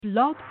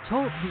Blog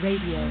Talk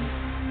Radio.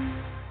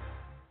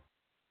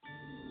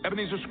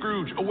 Ebenezer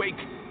Scrooge, awake!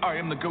 I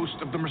am the ghost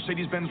of the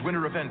Mercedes-Benz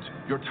winter event.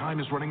 Your time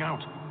is running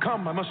out.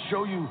 Come, I must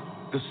show you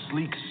the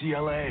sleek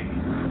CLA.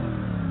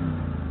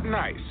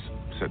 Nice,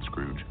 said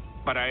Scrooge,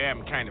 but I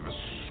am kind of a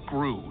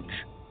Scrooge.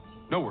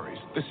 No worries,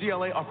 the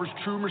CLA offers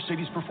true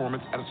Mercedes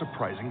performance at a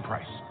surprising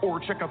price. Or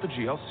check out the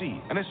GLC,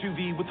 an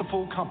SUV with the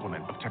full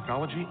complement of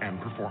technology and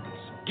performance.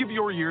 Give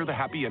your year the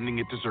happy ending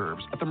it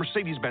deserves at the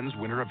Mercedes-Benz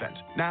winter event,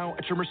 now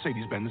at your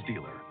Mercedes-Benz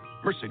dealer.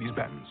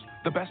 Mercedes-Benz,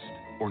 the best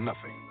or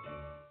nothing.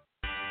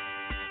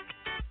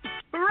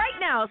 Right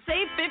now,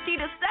 save 50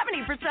 to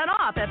 70%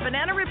 off at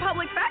Banana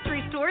Republic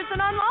factory stores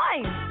and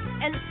online.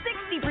 And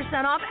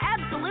 60% off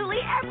absolutely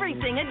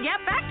everything at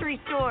Gap factory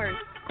stores.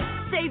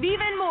 Save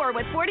even more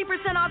with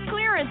 40% off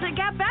clearance at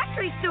Gap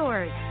factory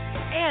stores.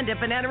 And at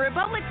Banana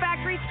Republic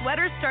factory,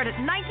 sweaters start at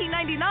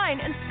 $19.99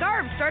 and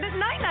scarves start at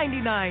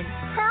 $9.99.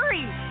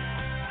 Hurry!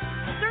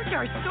 Search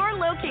our store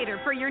locator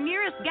for your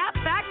nearest Gap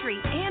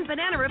factory and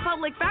Banana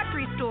Republic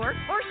factory store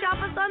or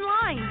shop us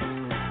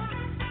online.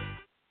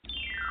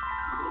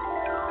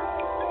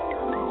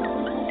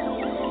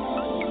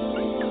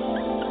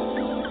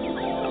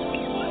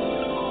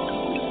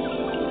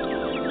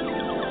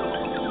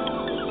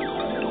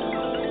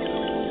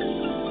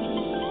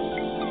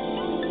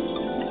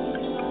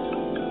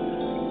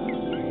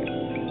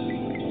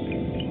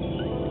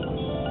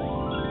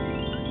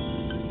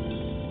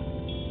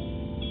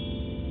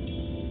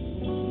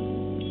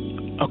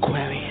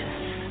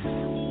 Aquarius,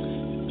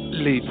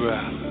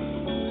 Libra,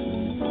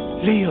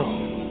 Leo,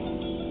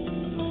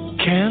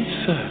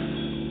 Cancer,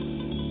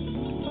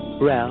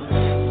 Ralph,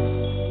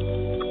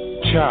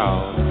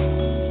 Charles,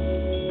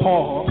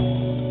 Paul,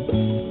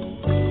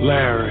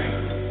 Larry.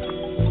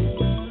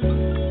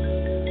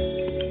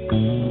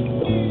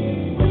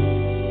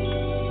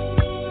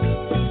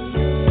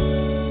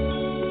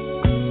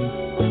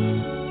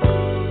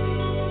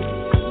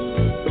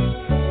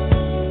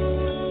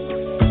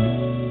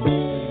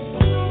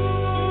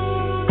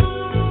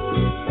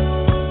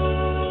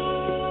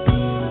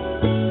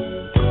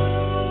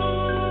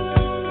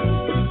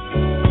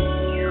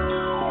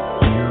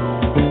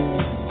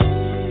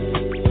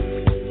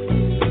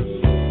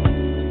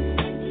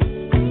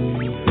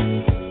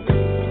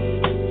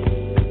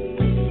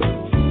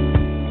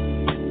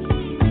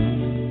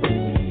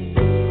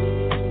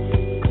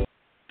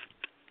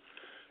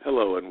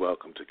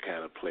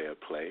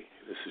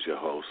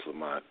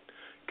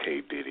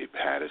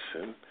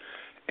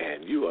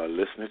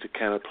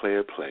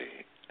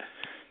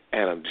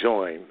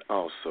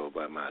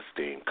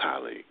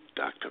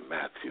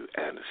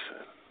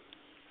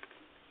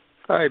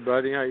 Hi,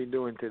 buddy. How you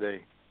doing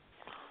today?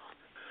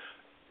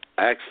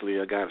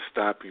 Actually, I got a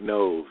stoppy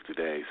nose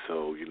today,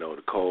 so,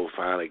 the cold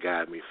finally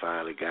got me.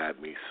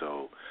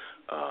 So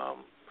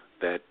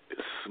that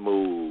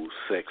smooth,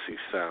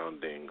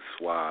 sexy-sounding,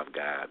 suave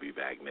guy will be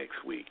back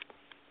next week.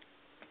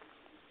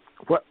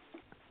 What?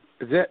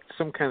 Is that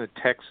some kind of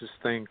Texas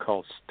thing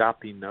called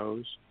stoppy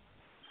nose?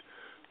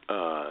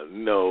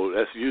 No,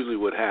 that's usually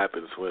what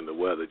happens when the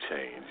weather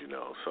changes.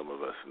 Some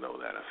of us know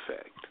that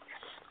effect.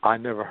 I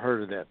never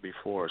heard of that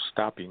before,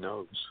 stoppy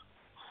nose.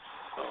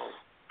 Oh,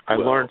 I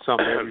learn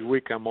something every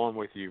week I'm on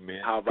with you,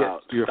 man. How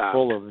about You're stopped,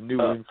 full of new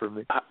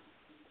information.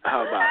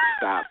 How about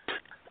stopped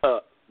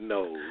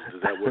nose?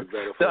 Does that work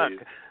better for you?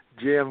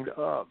 Jammed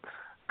up,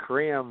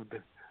 crammed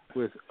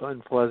with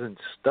unpleasant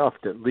stuff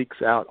that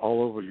leaks out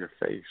all over your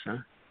face, huh?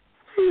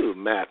 Ooh,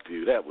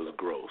 Matthew, that was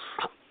gross.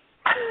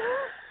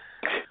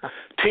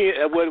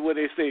 What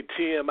they say,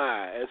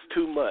 TMI. That's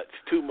too much.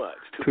 Too much.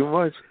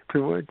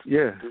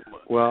 Yeah. Too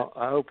much. Well,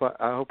 I hope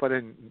I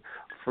didn't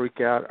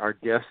freak out our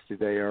guests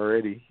today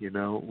already.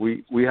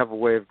 We have a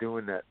way of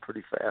doing that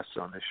pretty fast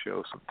on this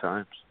show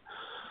sometimes.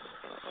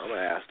 I'm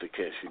gonna ask her,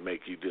 can she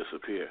make you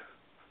disappear?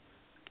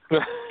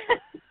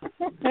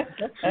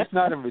 She's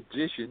not a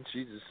magician.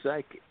 She's a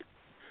psychic.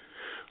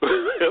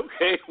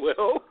 Okay.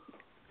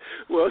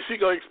 Well, she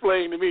gonna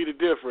explain to me the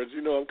difference.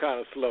 I'm kind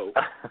of slow.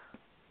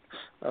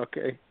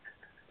 Okay.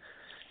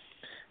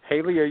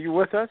 Haley, are you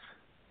with us?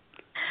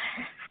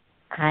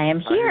 I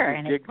am here,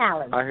 and it's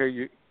Halley. I hear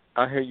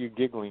you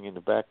giggling in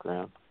the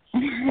background.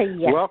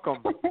 Yes.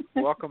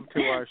 Welcome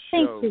to our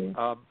show. Thank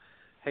you.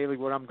 Haley,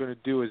 what I'm going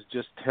to do is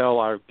just tell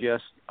our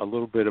guests a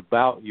little bit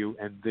about you,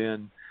 and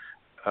then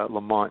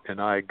Lamont and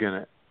I are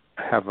going to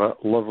have a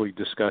lovely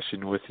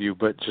discussion with you.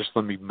 But just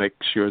let me make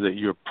sure that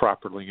you're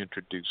properly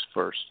introduced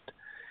first.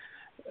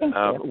 Thank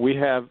you. We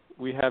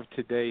have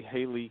today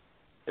Haley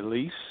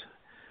Elise.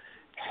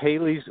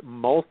 Haley's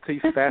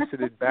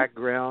multifaceted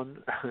background,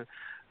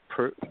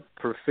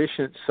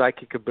 proficient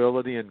psychic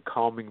ability, and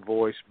calming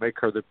voice make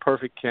her the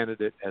perfect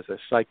candidate as a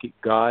psychic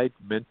guide,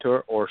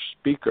 mentor, or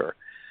speaker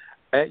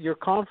at your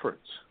conference.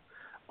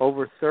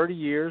 Over 30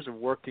 years of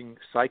working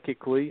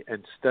psychically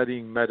and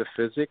studying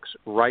metaphysics,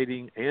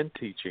 writing, and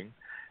teaching,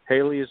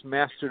 Haley has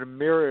mastered a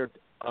myriad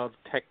of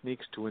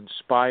techniques to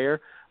inspire,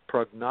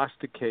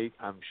 prognosticate,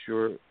 I'm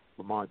sure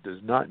Lamont does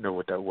not know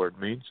what that word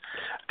means,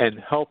 and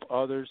help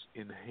others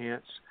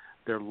enhance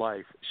their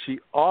life. She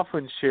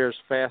often shares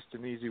fast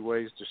and easy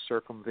ways to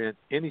circumvent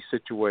any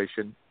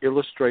situation,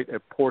 illustrate a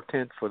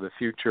portent for the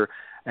future,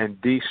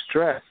 and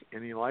de-stress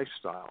any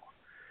lifestyle.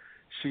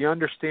 She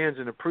understands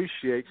and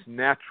appreciates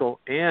natural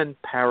and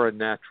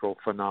paranatural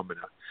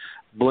phenomena,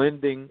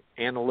 blending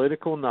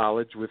analytical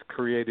knowledge with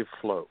creative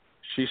flow.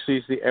 She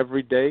sees the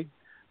everyday,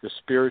 the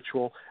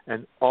spiritual,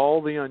 and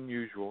all the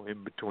unusual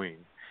in between.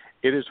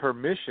 It is her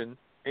mission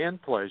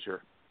and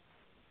pleasure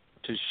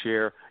to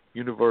share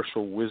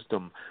universal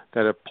wisdom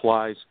that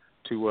applies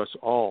to us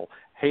all.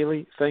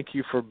 Halley, thank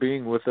you for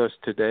being with us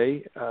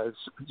today.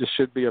 This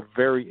should be a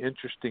very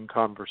interesting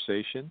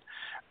conversation.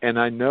 And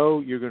I know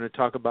you're going to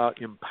talk about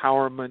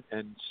empowerment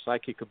and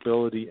psychic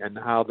ability and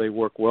how they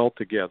work well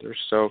together.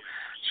 So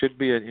should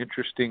be an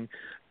interesting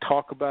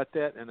talk about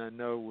that. And I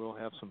know we'll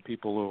have some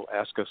people who will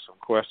ask us some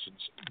questions.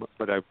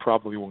 But I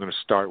probably want to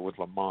start with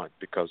Lamont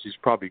because he's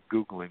probably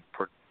Googling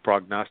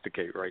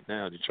prognosticate right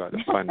now to try to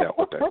find out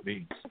what that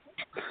means.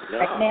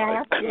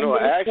 No,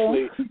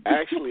 actually,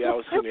 I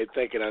was sitting there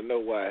thinking, I know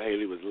why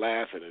Halley was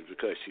laughing, is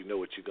because she know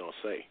what you're gonna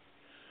say.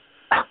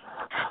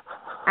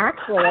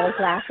 Actually, I was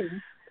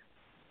laughing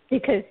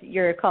because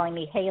you're calling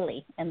me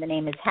Halley, and the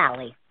name is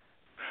Halley.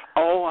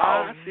 Oh,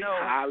 I see,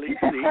 Halley.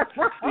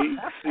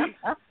 See.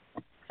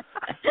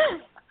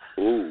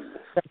 Ooh.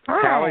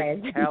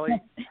 Surprise.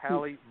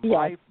 Halley,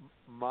 Yes.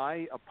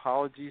 my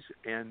apologies,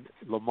 and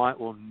Lamont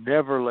will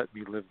never let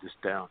me live this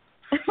down.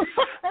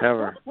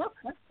 Never.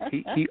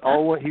 He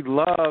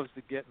loves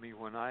to get me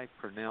when I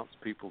pronounce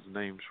people's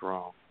names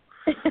wrong.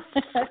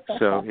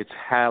 So it's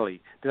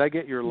Halley. Did I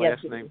get your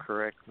last name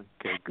correct?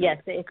 Okay, good. Yes,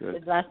 good.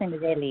 His last name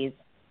is Elise.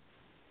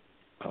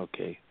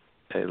 Okay,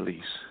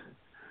 Elise.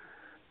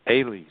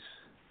 Elise,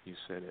 you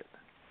said it.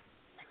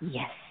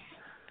 Yes.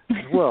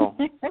 Well,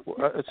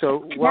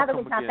 so welcome now that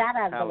we got again, that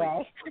out of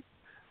Halley.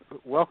 the way.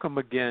 Welcome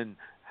again,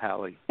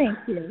 Halley. Thank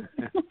you.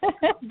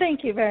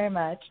 Thank you very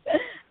much.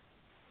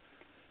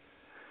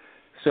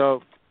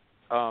 So,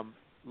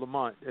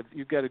 Lamont, have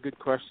you got a good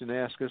question to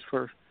ask us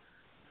first?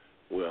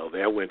 Well,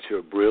 there went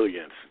your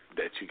brilliance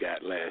that you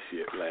got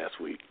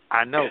last week.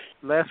 I know.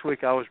 Last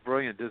week I was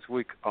brilliant. This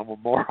week I'm a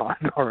moron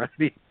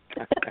already.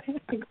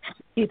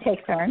 You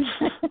take turns.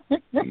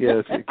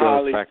 Yes, it goes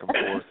Halley, back and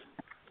forth.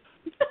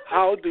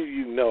 How do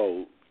you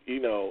know,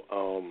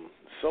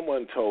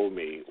 someone told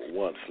me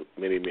once,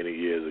 many, many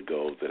years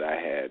ago, that I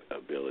had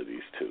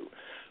abilities too.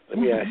 Let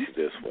me ask you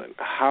this one.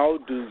 How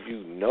do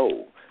you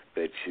know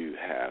that you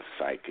have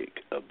psychic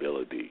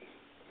ability?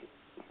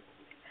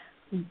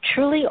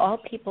 Truly, all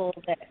people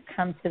that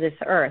come to this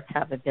earth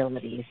have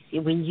abilities.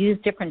 We use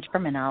different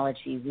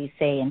terminology. We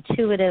say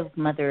intuitive,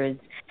 mother's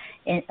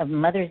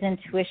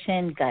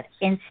intuition, gut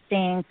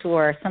instinct,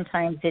 or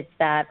sometimes it's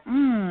that,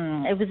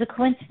 it was a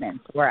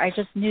coincidence, or I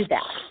just knew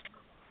that.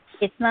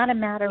 It's not a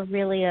matter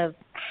really of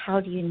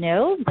how do you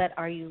know, but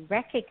are you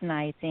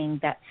recognizing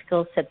that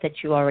skill set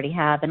that you already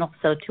have, and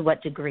also to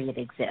what degree it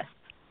exists.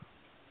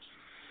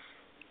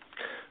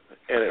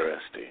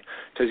 Interesting.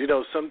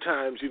 Because,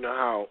 sometimes,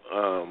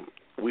 how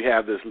we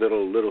have this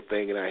little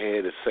thing in our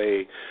head to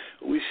say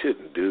we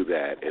shouldn't do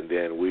that, and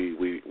then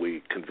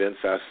we convince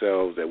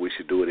ourselves that we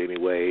should do it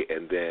anyway,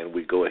 and then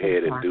we go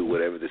ahead and do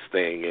whatever this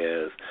thing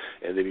is,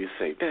 and then you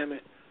say, damn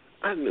it,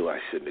 I knew I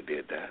shouldn't have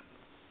did that.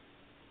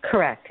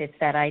 Correct. It's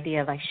that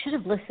idea of I should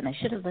have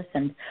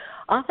listened.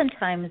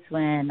 Oftentimes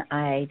when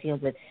I deal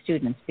with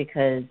students,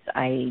 because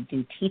I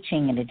do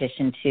teaching in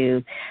addition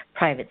to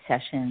private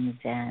sessions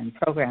and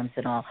programs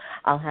and all,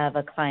 I'll have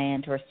a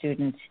client or a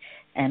student,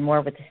 and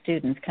more with the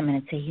students, come in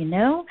and say,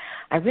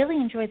 I really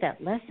enjoyed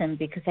that lesson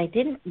because I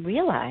didn't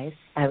realize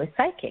I was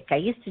psychic. I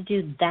used to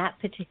do that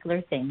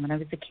particular thing when I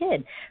was a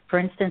kid. For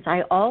instance,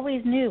 I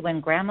always knew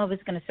when Grandma was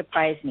going to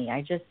surprise me.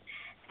 I just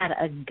had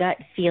a gut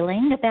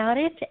feeling about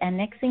it, and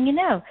next thing you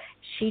know,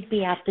 she'd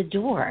be at the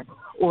door,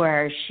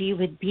 or she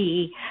would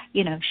be,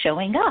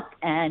 showing up,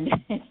 and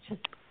it's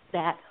just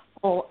that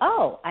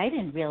whole, I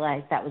didn't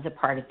realize that was a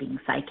part of being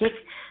psychic,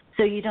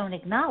 so you don't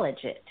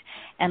acknowledge it.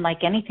 And like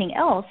anything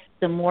else,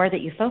 the more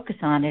that you focus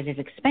on it, it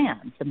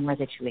expands. The more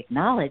that you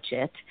acknowledge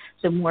it,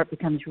 the more it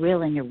becomes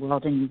real in your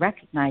world, and you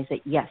recognize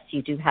that, yes,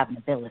 you do have an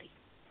ability.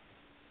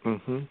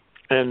 Mm-hmm.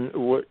 And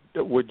what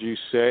would you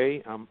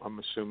say, I'm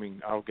assuming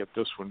I'll get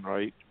this one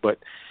right, but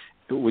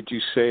would you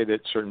say that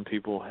certain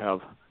people have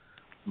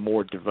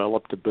more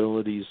developed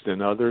abilities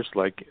than others,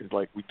 like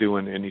we do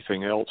in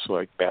anything else,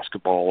 like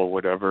basketball or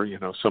whatever?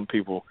 Some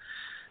people,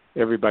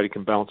 everybody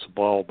can bounce a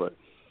ball, but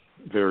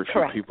very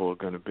few people are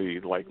going to be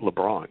like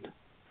LeBron.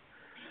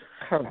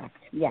 Correct,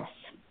 yes.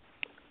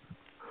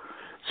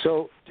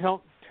 So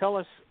tell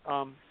us,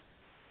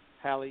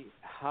 Halley,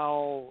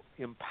 how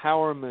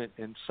empowerment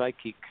and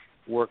psychic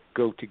work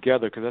go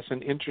together, because that's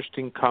an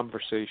interesting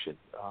conversation,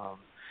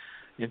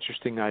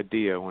 interesting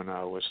idea. When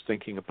I was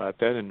thinking about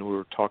that and we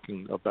were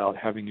talking about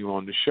having you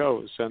on the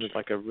show, it sounded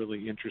like a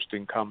really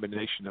interesting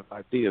combination of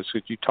ideas.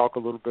 Could you talk a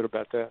little bit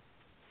about that?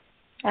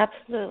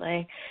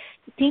 Absolutely.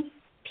 I think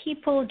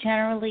people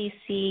generally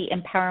see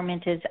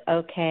empowerment as,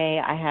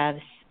 okay, I have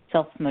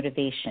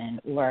self-motivation,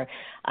 or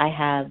I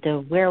have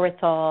the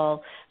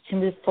wherewithal to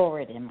move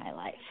forward in my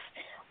life.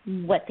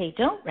 What they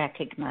don't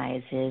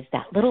recognize is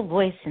that little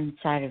voice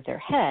inside of their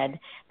head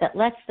that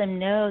lets them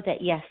know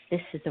that, yes,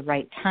 this is the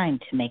right time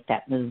to make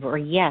that move, or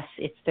yes,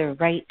 it's the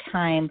right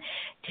time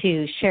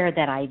to share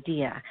that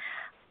idea.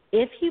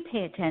 If you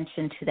pay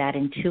attention to that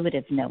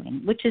intuitive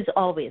knowing, which is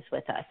always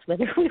with us,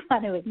 whether we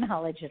want to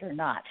acknowledge it or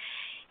not,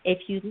 if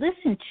you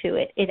listen to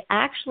it, it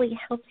actually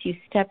helps you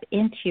step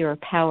into your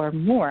power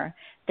more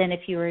than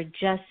if you were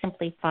just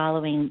simply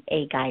following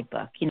a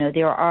guidebook. You know,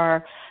 there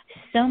are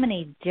so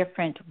many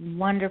different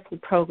wonderful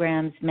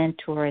programs,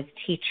 mentors,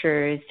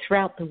 teachers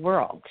throughout the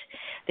world.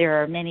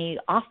 There are many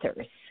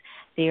authors.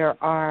 There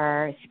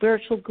are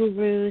spiritual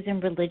gurus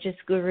and religious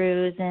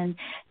gurus and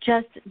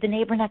just the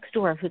neighbor next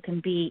door who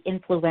can be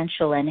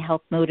influential and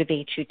help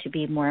motivate you to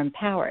be more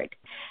empowered.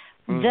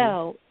 Mm-hmm.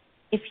 Though,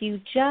 if you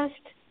just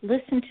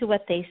listen to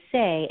what they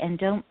say and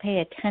don't pay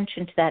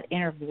attention to that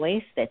inner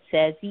voice that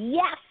says,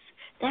 yes,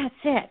 that's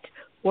it,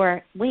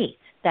 or wait,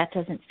 that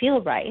doesn't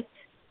feel right,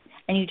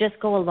 and you just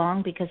go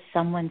along because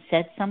someone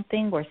said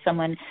something or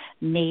someone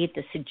made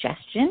the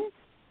suggestion,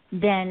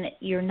 then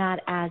you're not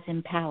as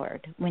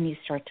empowered. When you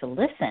start to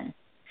listen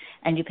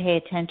and you pay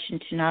attention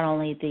to not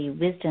only the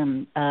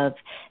wisdom of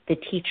the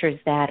teachers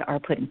that are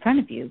put in front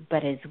of you,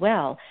 but as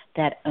well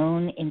that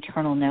own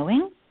internal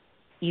knowing,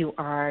 you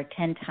are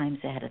 10 times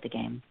ahead of the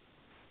game.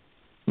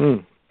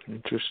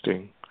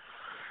 Interesting.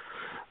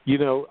 You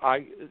know,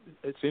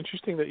 it's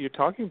interesting that you're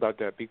talking about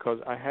that, because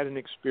I had an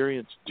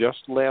experience just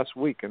last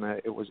week, and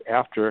it was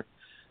after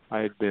I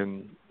had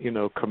been,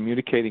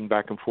 communicating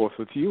back and forth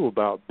with you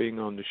about being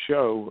on the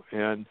show,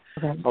 and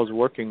I was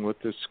working with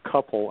this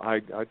couple.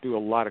 I do a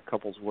lot of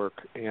couples work,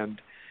 and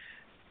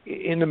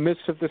in the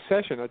midst of the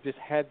session, I just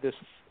had this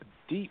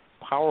deep,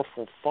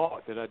 powerful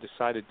thought that I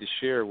decided to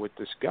share with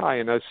this guy,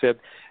 and I said,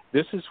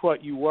 this is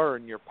what you were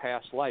in your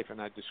past life,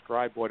 and I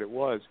described what it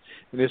was,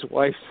 and his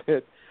wife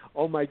said,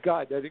 oh, my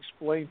God, that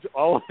explains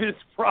all of his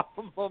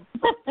problems.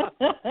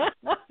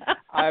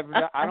 I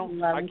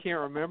can't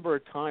remember a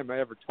time I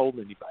ever told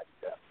anybody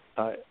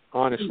that,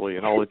 honestly,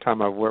 and all the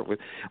time I've worked with.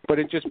 But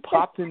it just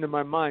popped into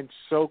my mind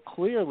so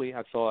clearly,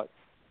 I thought,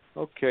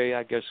 okay,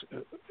 I guess,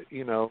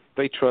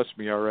 they trust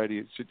me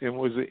already. It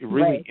was a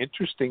really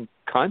interesting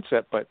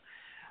concept, but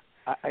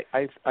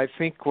I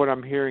think what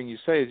I'm hearing you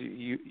say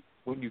is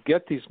when you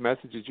get these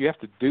messages, you have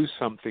to do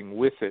something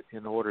with it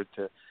in order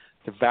to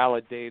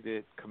validate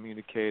it,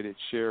 communicate it,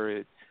 share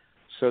it,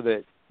 so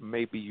that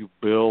maybe you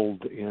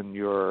build in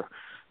your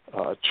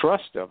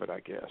trust of it,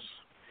 I guess.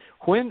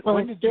 When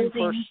did you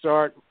first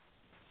start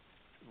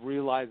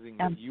realizing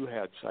that you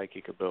had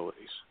psychic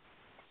abilities?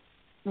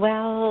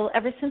 Well,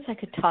 ever since I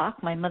could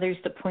talk, my mother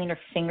used to point her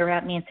finger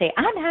at me and say,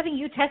 I'm having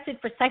you tested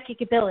for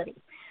psychic ability.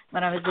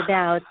 When I was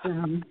about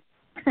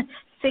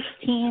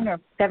 16 or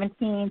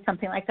 17,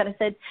 something like that. I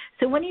said,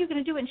 so when are you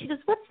going to do it? And she goes,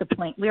 what's the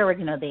point? We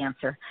already know the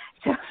answer.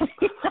 So,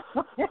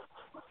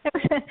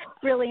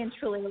 really and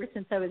truly, ever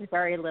since I was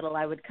very little,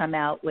 I would come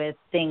out with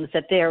things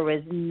that there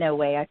was no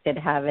way I could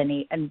have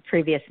any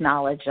previous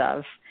knowledge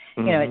of.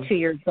 Mm-hmm. At 2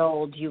 years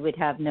old, you would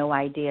have no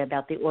idea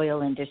about the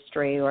oil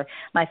industry. Or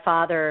my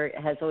father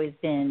has always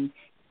been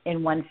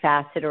in one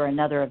facet or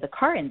another of the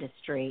car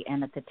industry.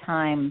 And at the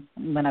time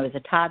when I was a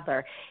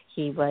toddler,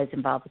 he was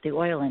involved with the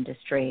oil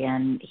industry,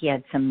 and he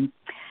had some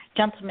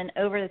gentlemen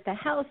over at the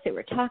house. They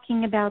were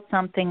talking about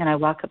something, and I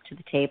walk up to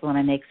the table and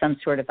I make some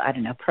sort of,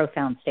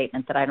 profound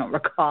statement that I don't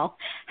recall.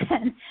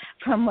 And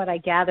from what I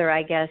gather,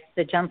 I guess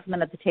the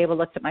gentleman at the table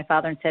looked at my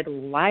father and said,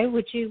 why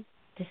would you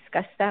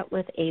discuss that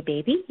with a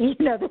baby?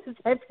 This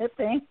type of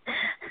thing.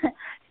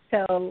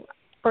 So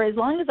for as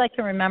long as I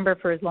can remember,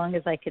 for as long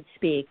as I could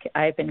speak,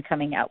 I've been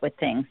coming out with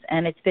things.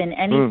 And it's been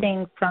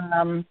anything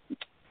from,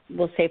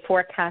 we'll say,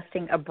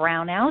 forecasting a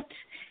brownout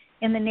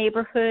in the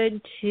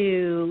neighborhood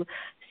to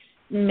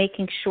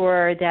making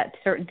sure that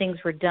certain things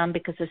were done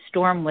because a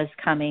storm was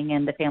coming,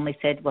 and the family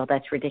said, well,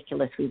 that's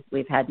ridiculous.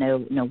 We've had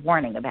no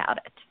warning about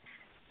it.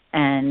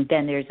 And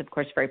then there's, of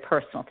course, very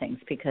personal things,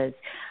 because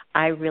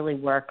I really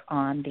work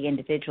on the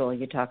individual.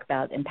 You talk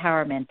about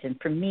empowerment, and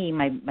for me,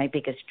 my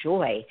biggest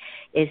joy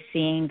is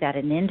seeing that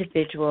an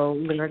individual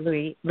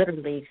literally,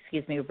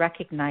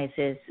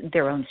 recognizes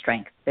their own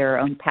strength, their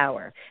own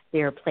power,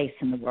 their place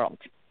in the world.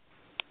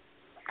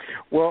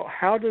 Well,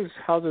 how does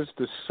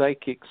the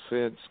psychic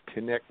sense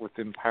connect with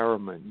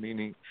empowerment?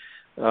 Meaning,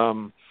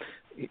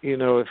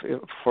 if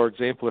for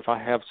example, if I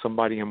have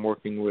somebody I'm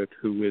working with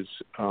who is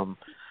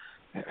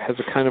has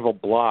a kind of a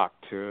block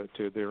to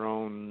their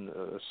own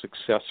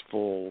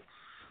successful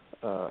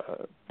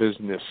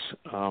business,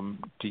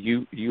 do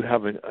you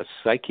have a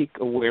psychic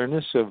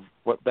awareness of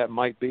what that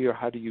might be, or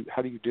how do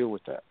you deal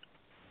with that?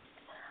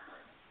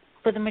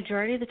 For the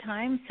majority of the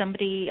time,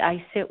 somebody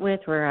I sit with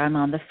or I'm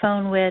on the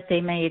phone with,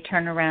 they may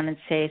turn around and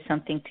say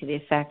something to the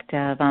effect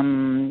of,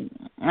 I'm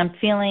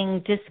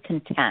feeling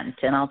discontent.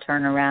 And I'll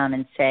turn around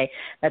and say,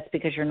 that's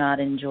because you're not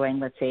enjoying,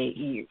 let's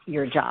say,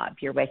 your job.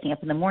 You're waking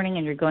up in the morning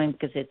and you're going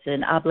because it's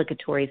an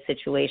obligatory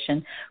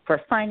situation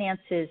for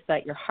finances,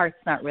 but your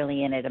heart's not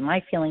really in it. And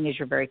my feeling is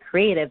you're very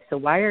creative, so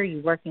why are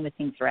you working with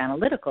things that are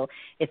analytical?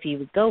 If you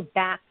would go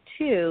back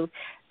to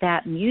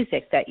that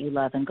music that you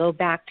love and go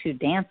back to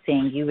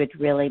dancing, you would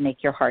really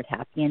make your heart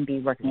happy and be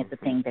working at the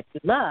thing that you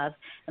love.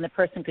 And the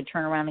person could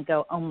turn around and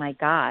go, oh, my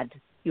God,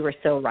 you were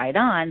so right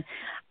on.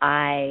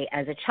 I,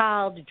 as a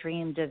child,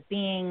 dreamed of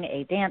being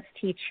a dance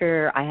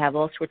teacher. I have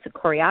all sorts of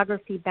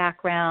choreography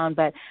background,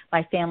 but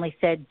my family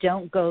said,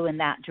 don't go in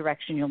that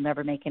direction. You'll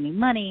never make any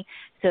money.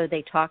 So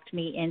they talked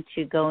me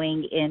into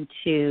going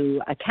into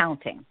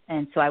accounting.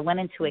 And so I went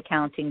into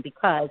accounting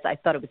because I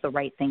thought it was the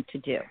right thing to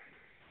do.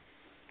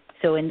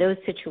 So in those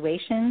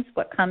situations,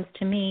 what comes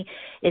to me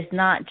is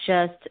not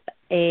just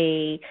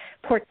a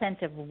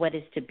portent of what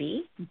is to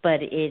be,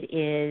 but it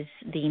is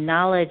the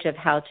knowledge of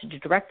how to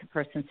direct the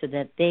person so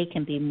that they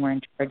can be more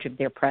in charge of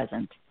their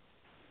present.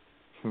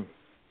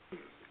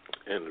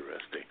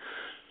 Interesting.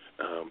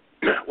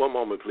 One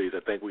moment, please. I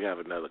think we have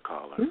another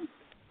caller.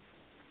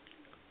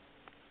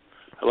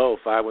 Hello,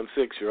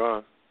 516, you're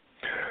on.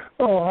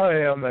 Oh,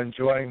 hi. I'm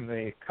enjoying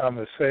the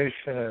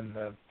conversation,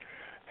 and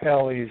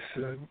Halley's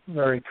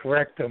very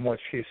correct in what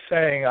she's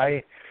saying.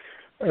 I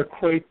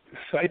equate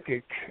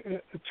psychic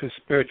to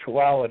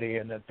spirituality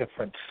in a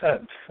different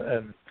sense,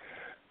 and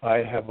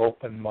I have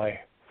opened my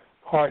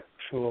heart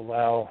to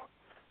allow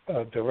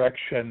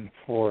direction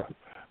for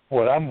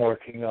what I'm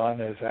working on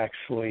is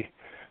actually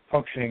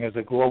functioning as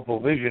a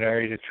global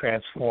visionary to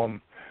transform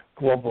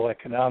global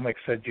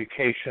economics,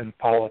 education,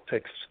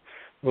 politics,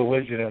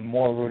 religion, and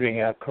more,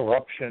 rooting out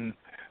corruption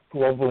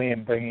globally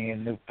and bringing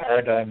in new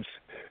paradigms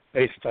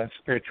based on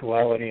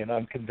spirituality and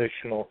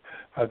unconditional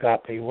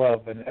agape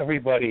love. And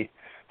everybody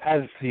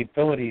has the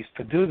abilities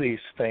to do these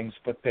things,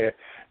 but they're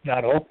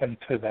not open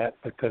to that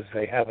because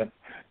they haven't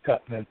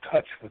gotten in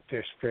touch with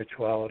their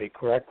spirituality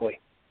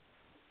correctly.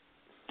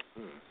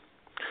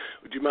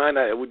 Would you mind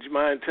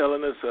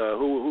telling us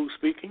who's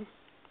speaking?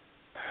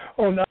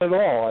 Oh, not at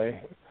all.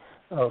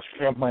 I'll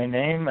share my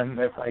name and,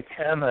 if I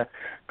can, a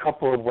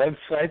couple of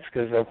websites,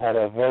 because I've had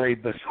a very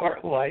bizarre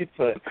life,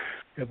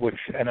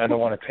 and I don't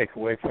want to take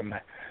away from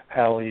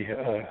Halley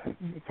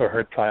for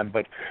her time,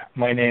 but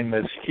my name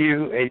is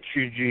Hugh,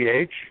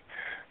 H-U-G-H.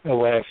 The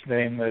last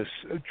name is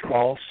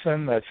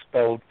Traulsen. That's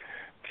spelled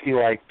T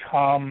like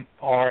Tom,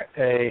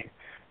 R-A-U-L-S-E-N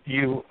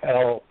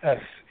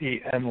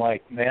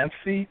like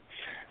Nancy.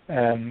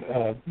 And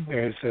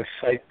there's a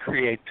site,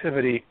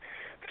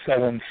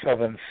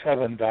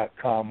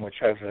 creativity777.com, which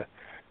has a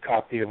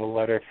copy of a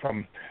letter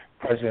from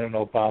President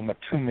Obama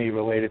to me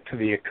related to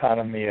the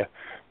economy, a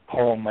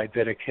poem I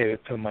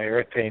dedicated to my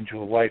Earth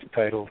Angel wife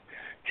titled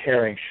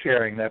Caring,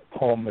 Sharing. That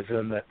poem is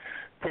in the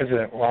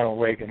President Ronald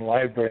Reagan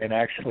Library, and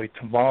actually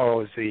tomorrow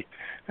is the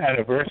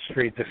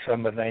anniversary,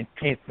 December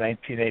 19th,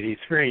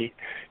 1983.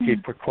 He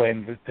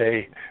proclaimed the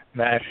day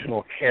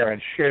National Care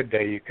and Share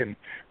Day. You can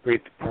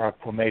read the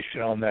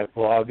proclamation on that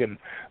blog, and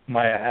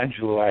Maya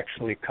Angelou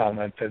actually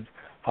commented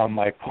on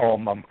my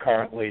poem. I'm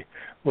currently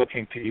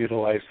looking to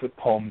utilize the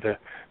poem to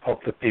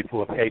help the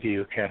people of Haiti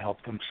who can't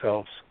help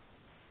themselves.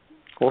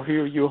 Well,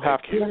 here you'll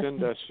have to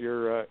send us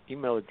your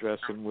email address,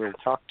 and we'll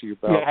talk to you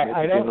about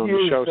it on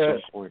the show at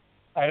some point.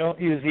 I don't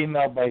use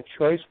email by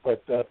choice,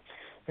 but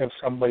if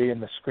somebody in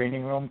the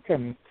screening room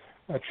can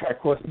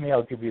check with me,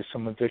 I'll give you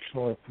some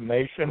additional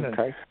information.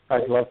 Okay.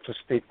 And I'd love to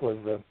speak with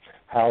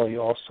Halley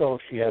also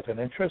if she has an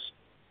interest.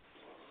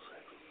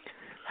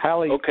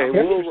 Halley, okay,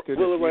 we'll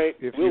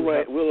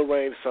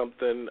arrange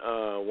something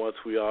once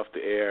we're off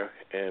the air,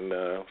 and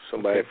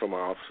somebody from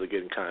our office will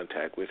get in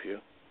contact with you.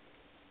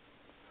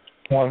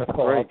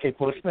 Wonderful. Great. I'll keep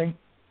listening.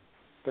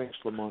 Thanks,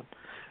 Lamont.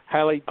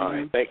 Halley, do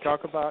you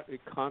talk you. about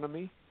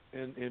economy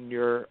in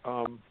your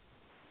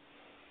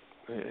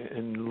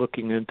in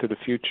looking into the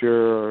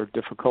future or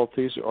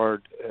difficulties,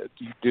 or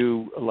do you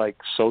do like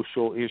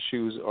social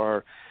issues,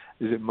 or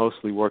is it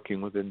mostly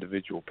working with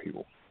individual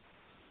people?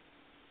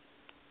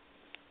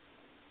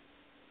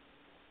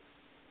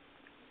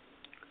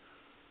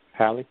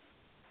 Halley?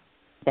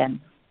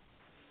 Then,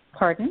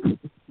 pardon?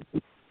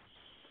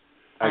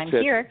 I'm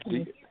here.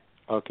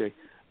 Okay.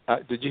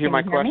 Did you hear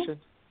my question?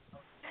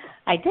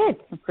 I did.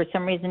 For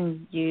some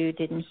reason, you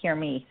didn't hear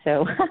me,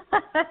 so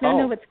I don't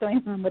know what's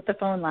going on with the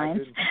phone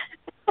lines.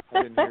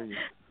 I didn't hear you.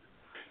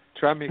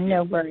 Try me again.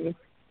 No worries.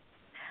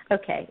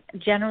 Okay.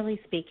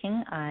 Generally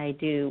speaking, I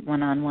do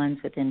one-on-ones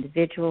with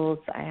individuals.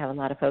 I have a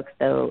lot of folks,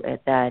 though,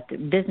 that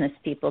business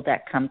people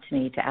that come to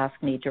me to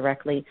ask me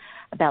directly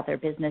about their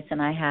business,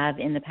 and I have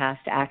in the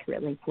past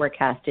accurately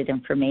forecasted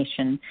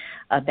information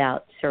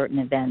about certain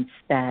events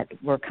that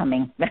were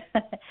coming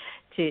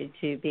to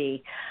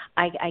be.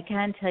 I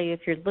can tell you,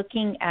 if you're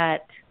looking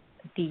at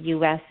the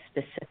U.S.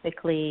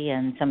 specifically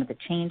and some of the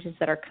changes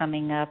that are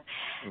coming up.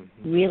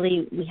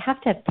 Really, we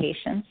have to have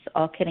patience,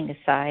 all kidding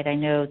aside. I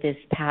know this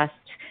past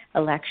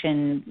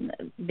election,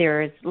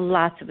 there's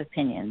lots of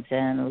opinions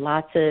and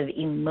lots of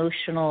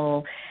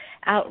emotional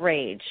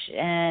outrage,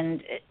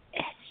 and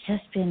it's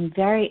just been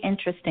very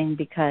interesting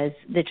because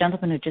the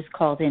gentleman who just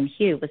called in,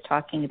 Hugh, was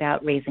talking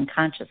about raising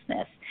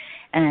consciousness.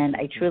 And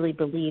I truly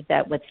believe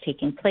that what's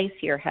taking place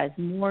here has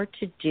more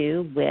to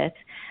do with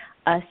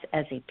us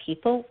as a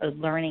people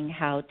learning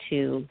how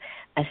to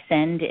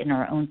ascend in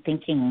our own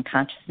thinking and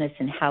consciousness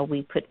and how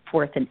we put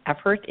forth an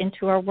effort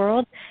into our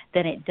world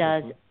than it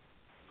does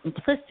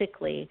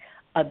implicitly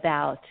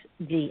about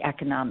the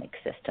economic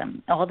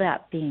system. All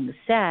that being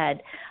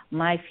said,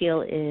 my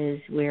feel is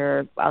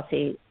we're, I'll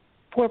say,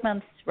 4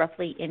 months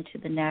roughly into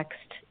the next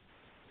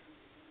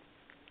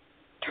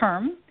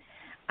term.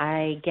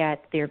 I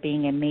get there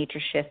being a major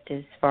shift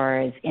as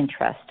far as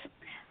interest.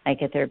 I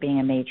get there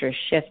being a major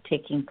shift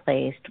taking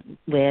place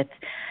with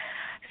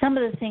some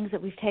of the things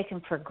that we've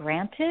taken for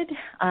granted.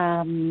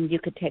 You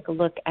could take a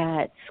look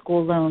at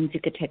school loans. You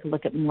could take a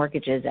look at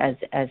mortgages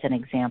as an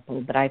example.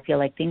 But I feel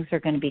like things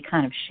are going to be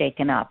kind of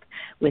shaken up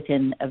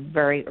within a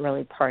very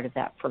early part of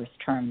that first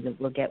term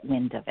that we'll get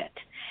wind of it.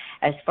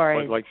 As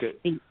far as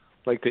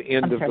like the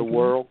end of the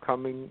world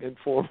coming in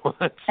 4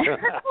 months.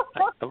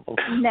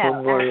 No,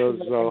 one of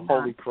those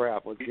holy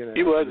crap.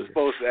 He wasn't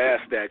supposed to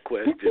ask that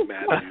question,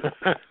 Matthew.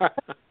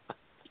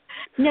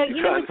 No,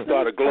 You're trying to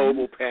start a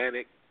global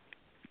panic.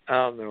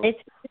 Oh no.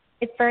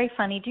 It's very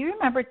funny. Do you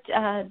remember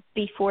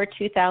before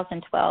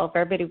 2012,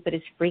 everybody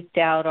was freaked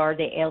out? Are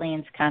the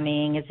aliens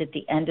coming? Is it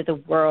the end of the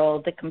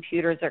world? The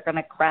computers are going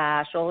to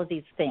crash. All of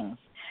these things.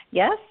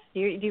 Yes,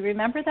 do you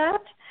remember that?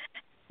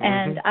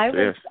 And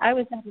I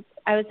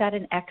was at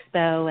an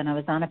expo, and I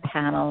was on a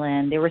panel,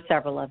 and there were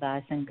several of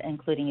us,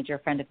 including a dear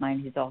friend of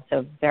mine who's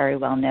also very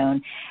well known,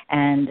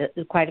 and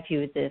quite a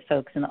few of the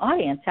folks in the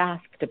audience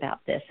asked about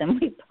this, and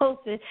we both,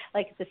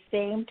 like at the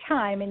same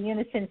time, in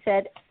unison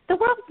said, the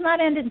world's not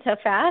ending so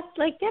fast.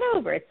 Like, get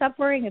over it. Stop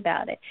worrying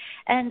about it.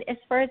 And as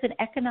far as an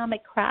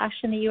economic crash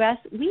in the U.S.,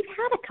 we've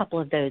had a couple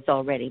of those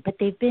already, but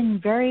they've been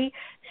very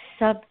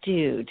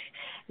subdued.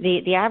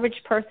 The average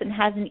person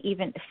hasn't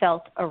even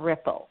felt a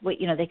ripple.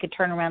 They could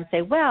turn around and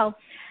say, well,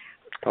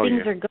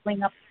 things are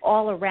going up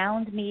all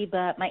around me,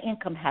 but my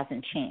income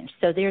hasn't changed.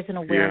 So there's an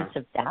awareness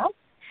of that.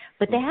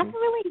 But they haven't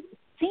really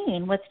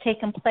seen what's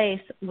taken place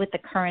with the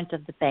current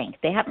of the bank.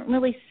 They haven't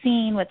really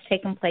seen what's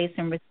taken place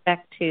in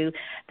respect to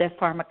the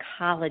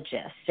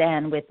pharmacologists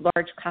and with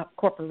large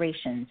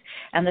corporations,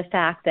 and the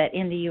fact that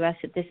in the U.S.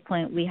 at this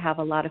point we have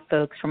a lot of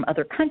folks from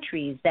other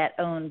countries that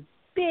own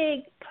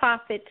big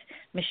profit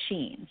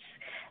machines.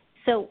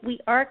 So we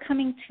are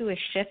coming to a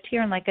shift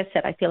here, and like I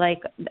said, I feel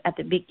like at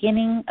the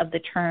beginning of the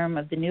term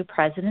of the new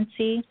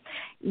presidency,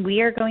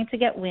 we are going to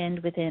get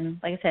wind within,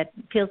 like I said,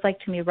 feels like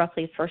to me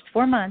roughly the first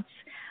 4 months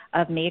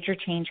of major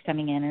change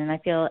coming in, and I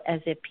feel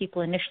as if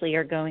people initially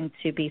are going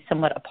to be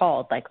somewhat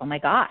appalled, like, oh my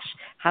gosh,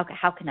 how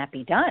can that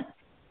be done?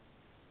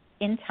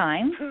 In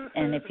time,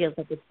 and it feels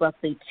like it's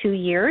roughly 2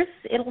 years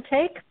it'll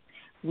take,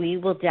 we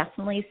will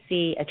definitely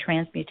see a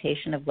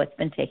transmutation of what's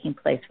been taking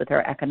place with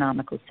our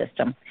economical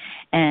system.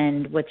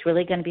 And what's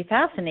really going to be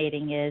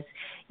fascinating is,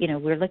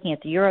 we're looking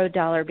at the euro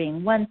dollar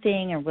being one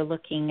thing, and we're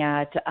looking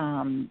at,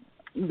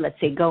 let's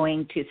say,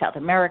 going to South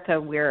America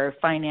where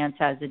finance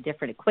has a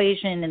different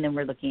equation, and then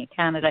we're looking at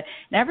Canada.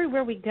 And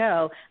everywhere we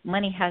go,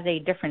 money has a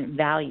different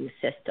value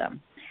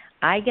system.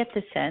 I get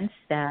the sense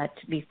that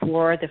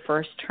before the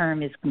first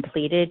term is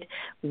completed,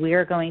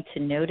 we're going to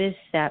notice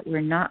that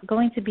we're not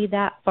going to be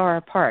that far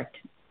apart.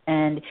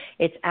 And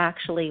it's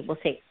actually, we'll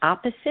say,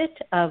 opposite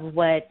of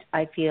what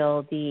I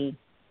feel the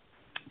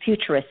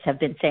futurists have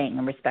been saying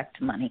in respect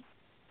to money.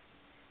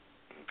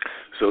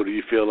 So do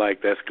you feel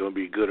like that's going to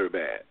be good or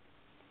bad?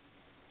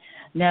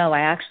 No, I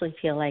actually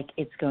feel like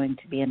it's going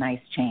to be a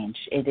nice change.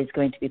 It is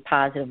going to be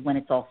positive when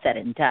it's all said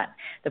and done.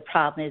 The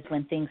problem is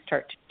when things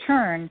start to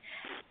turn,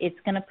 it's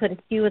going to put a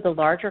few of the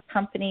larger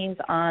companies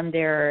on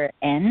their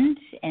end,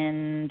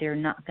 and they're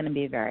not going to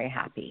be very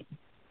happy.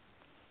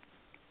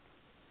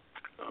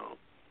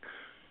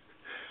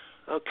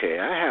 Okay,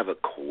 I have a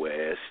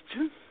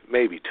question,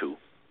 maybe two.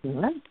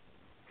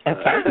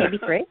 Okay, maybe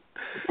three.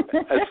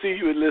 I see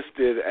you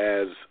listed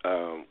as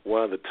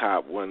one of the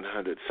top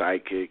 100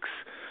 psychics.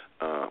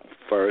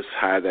 First,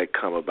 how did that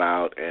come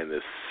about? And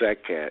the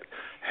second,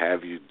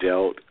 have you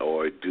dealt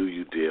or do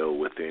you deal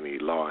with any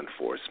law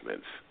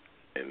enforcement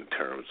in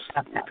terms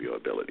of your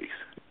abilities?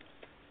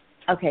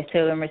 Okay,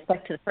 so in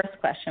respect to the first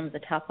question, the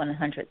top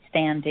 100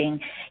 standing,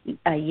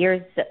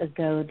 years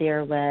ago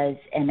there was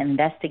an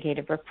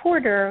investigative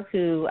reporter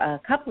who a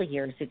couple of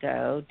years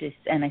ago,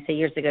 and I say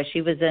years ago,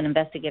 she was an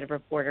investigative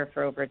reporter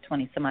for over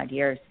 20-some-odd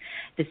years,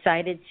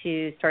 decided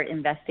to start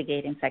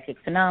investigating psychic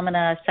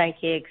phenomena,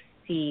 psychics,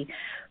 see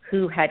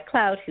who had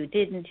clout, who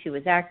didn't, who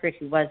was accurate,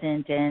 who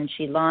wasn't, and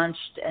she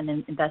launched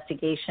an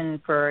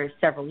investigation for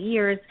several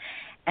years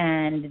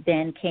and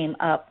then came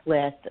up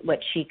with what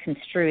she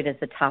construed as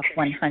the top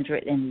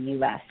 100 in the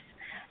U.S.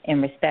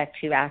 in respect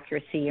to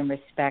accuracy, in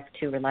respect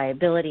to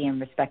reliability, in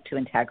respect to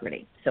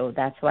integrity. So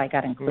that's why I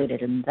got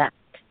included in that.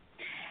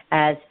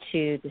 As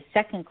to the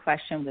second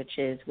question, which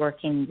is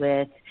working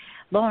with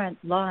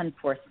law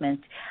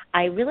enforcement,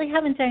 I really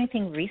haven't done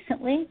anything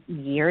recently.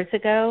 Years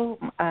ago,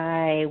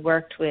 I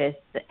worked with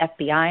the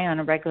FBI on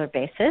a regular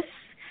basis,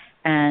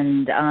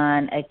 and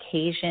on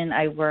occasion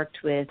I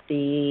worked with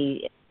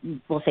the,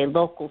 we'll say,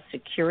 local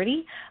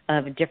security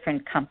of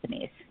different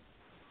companies.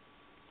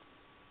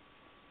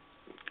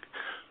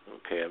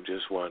 Okay, I'm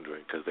just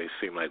wondering, because they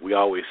seem like we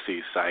always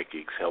see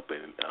psychics helping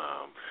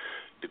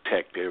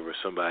detective or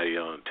somebody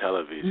on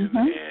television,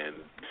 and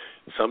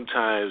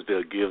sometimes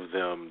they'll give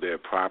them their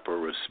proper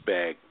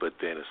respect, but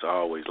then it's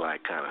always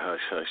like kind of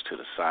hush-hush to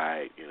the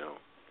side, you know.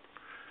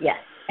 Yes,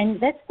 and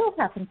that still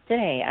happens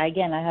today.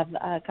 Again, I have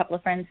a couple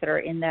of friends that are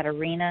in that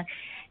arena,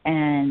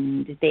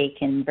 and they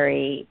can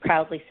very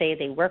proudly say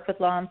they work with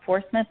law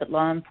enforcement, but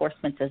law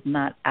enforcement does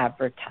not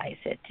advertise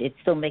it. It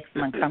still makes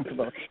them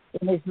uncomfortable.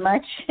 In as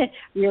much,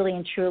 really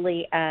and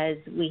truly, as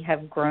we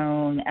have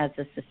grown as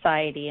a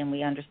society and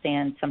we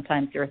understand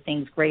sometimes there are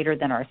things greater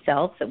than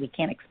ourselves that we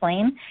can't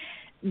explain,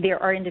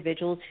 there are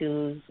individuals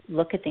who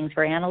look at things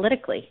very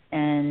analytically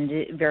and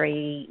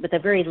with a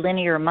very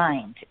linear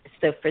mind.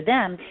 So for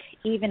them,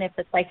 even if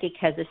the psychic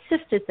has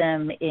assisted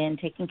them in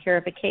taking care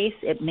of a case,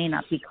 it may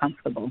not be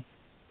comfortable.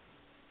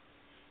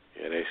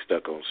 Yeah, they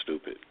stuck on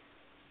stupid.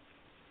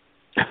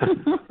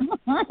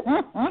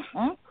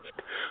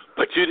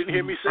 But you didn't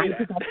hear me say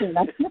that.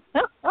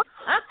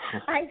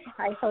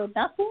 I heard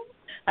nothing.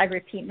 I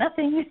repeat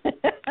nothing.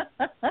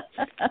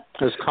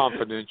 It's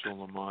confidential,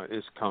 Lamont.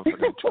 It's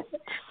confidential.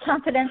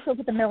 Confidential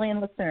with a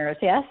million listeners,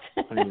 yes?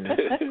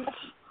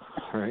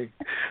 Right.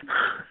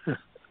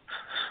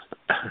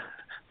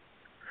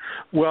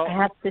 Well, I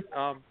have to,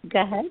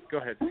 go ahead. Go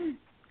ahead.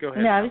 Go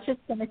ahead. No, I was just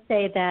going to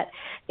say that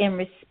in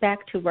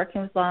respect to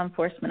working with law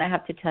enforcement, I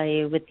have to tell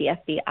you, with the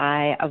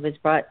FBI, I was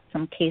brought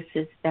some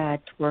cases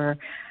that were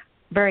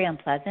very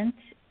unpleasant.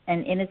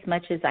 And in as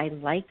much as I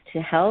like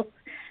to help,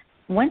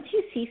 once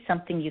you see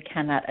something, you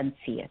cannot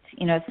unsee it.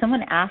 You know, if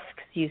someone asks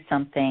you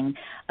something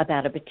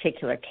about a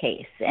particular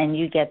case and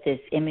you get this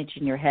image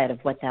in your head of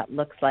what that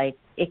looks like,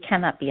 it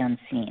cannot be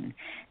unseen.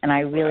 And I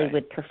really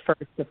would prefer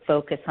to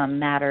focus on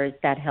matters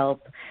that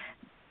help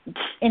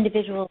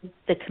individuals,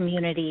 the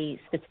community,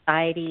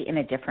 society in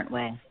a different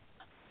way.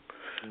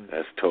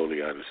 That's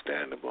totally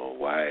understandable.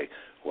 Why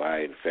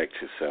infect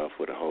yourself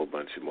with a whole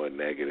bunch of more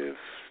negative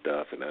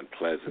stuff and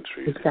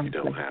unpleasantries if you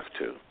don't have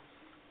to?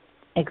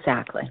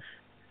 Exactly.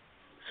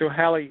 So,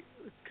 Halley,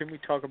 can we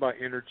talk about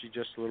energy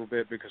just a little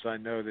bit, because I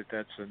know that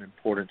that's an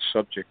important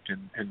subject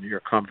in your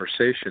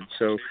conversation.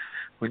 So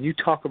when you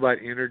talk about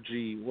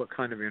energy, what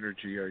kind of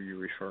energy are you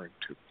referring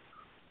to?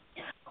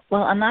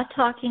 Well, I'm not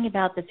talking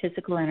about the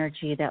physical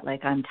energy that,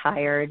 like, I'm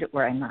tired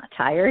or I'm not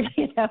tired,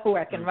 you know,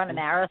 where I can run a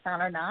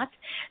marathon or not,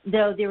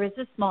 though there is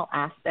a small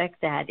aspect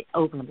that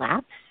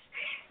overlaps.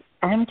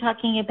 I'm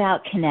talking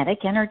about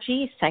kinetic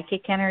energy,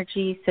 psychic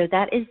energy. So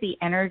that is the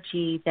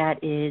energy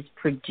that is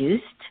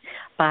produced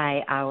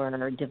by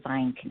our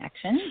divine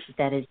connection.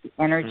 That is the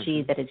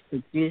energy that is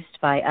produced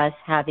by us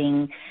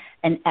having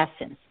an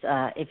essence,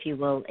 if you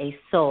will, a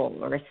soul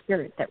or a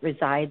spirit that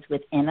resides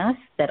within us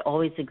that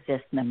always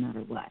exists no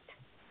matter what.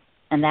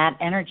 And that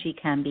energy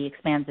can be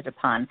expanded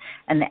upon.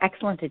 And the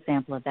excellent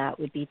example of that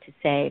would be to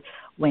say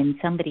when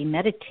somebody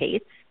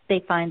meditates,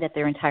 they find that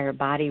their entire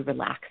body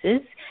relaxes.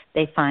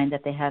 They find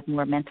that they have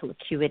more mental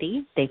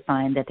acuity. They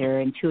find that their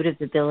intuitive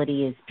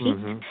ability is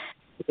peaked.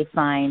 They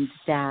find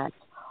that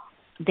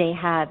they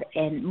have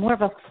more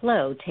of a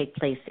flow take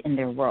place in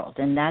their world.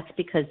 And that's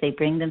because they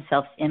bring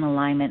themselves in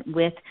alignment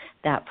with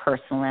that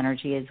personal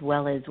energy as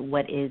well as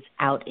what is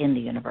out in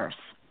the universe.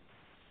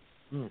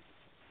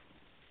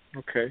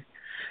 Okay.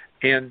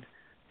 And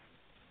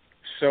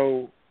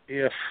so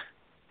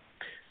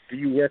do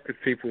you work with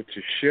people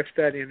to shift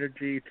that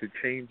energy, to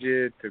change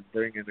it, to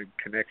bring in a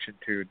connection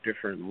to a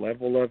different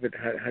level of it?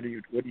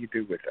 What do you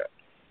do with that?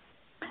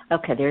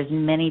 Okay, there's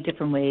many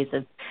different ways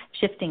of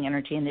shifting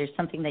energy, and there's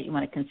something that you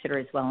want to consider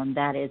as well, and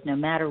that is no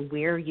matter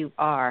where you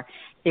are,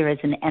 there is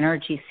an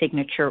energy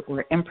signature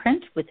or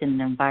imprint within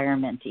the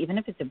environment. Even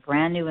if it's a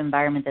brand new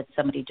environment that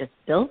somebody just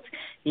built,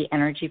 the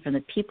energy from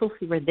the people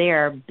who were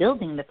there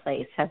building the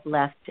place has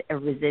left a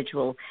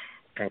residual,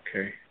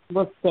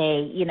 we'll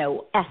say,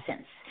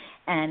 essence.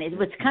 And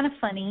what's kind of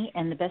funny,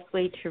 and the best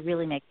way to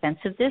really make sense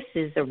of this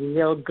is a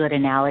real good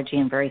analogy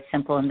and very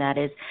simple, and that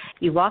is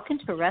you walk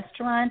into a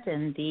restaurant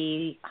and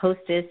the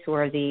hostess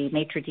or the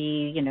maitre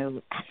d',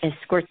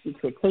 escorts you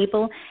to a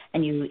table,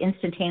 and you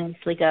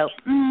instantaneously go,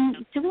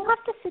 do we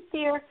have to sit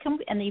there?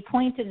 And you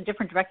point in a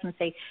different direction and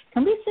say,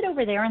 can we sit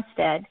over there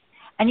instead?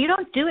 And you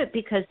don't do it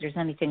because there's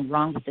anything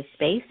wrong with the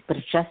space, but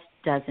it just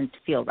doesn't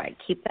feel right.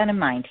 Keep that in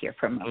mind here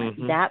for a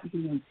moment. That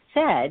being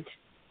said,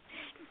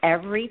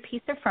 every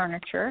piece of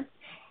furniture,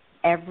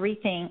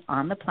 everything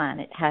on the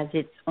planet has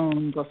its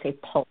own, we'll say,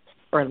 pulse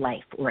or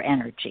life or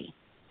energy.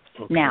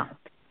 Now,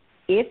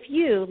 if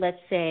you, let's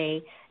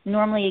say,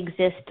 normally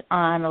exist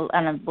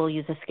we'll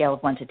use a scale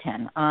of 1 to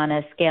 10. On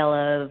a scale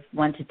of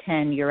 1 to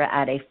 10, you're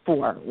at a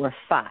 4 or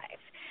 5.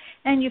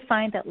 And you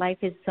find that life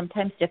is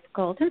sometimes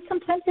difficult and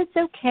sometimes it's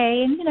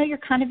okay, and, you're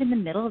kind of in the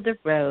middle of the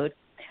road.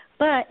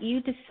 But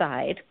you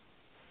decide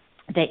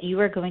that you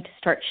are going to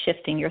start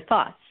shifting your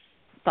thoughts.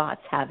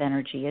 Thoughts have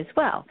energy as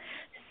well.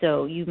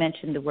 So you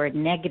mentioned the word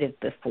negative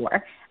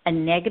before. A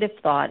negative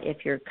thought, if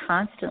you're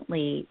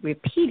constantly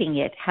repeating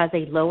it, has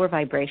a lower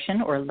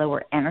vibration or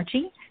lower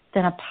energy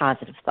than a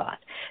positive thought.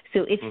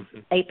 So if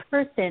a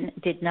person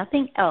did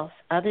nothing else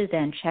other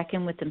than check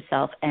in with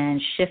themselves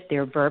and shift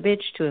their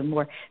verbiage to a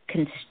more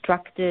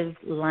constructive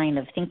line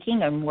of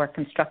thinking, a more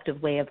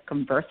constructive way of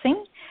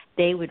conversing,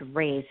 they would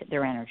raise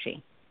their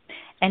energy.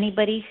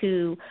 Anybody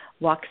who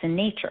walks in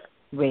nature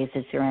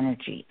raises their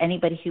energy.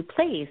 Anybody who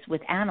plays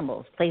with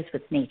animals, plays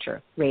with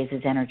nature,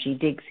 raises energy.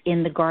 Digs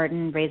in the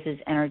garden, raises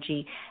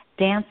energy.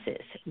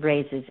 Dances,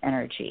 raises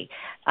energy.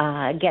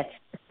 Gets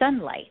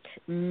sunlight,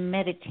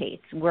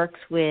 meditates, works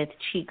with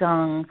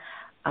Qigong,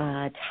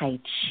 Tai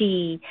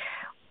Chi,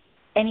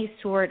 any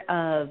sort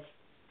of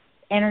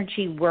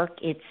energy work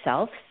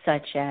itself,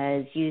 such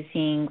as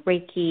using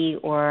Reiki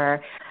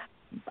or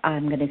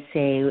I'm going to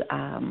say,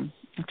 I'm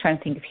trying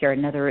to think of here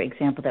another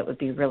example that would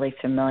be really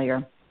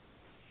familiar.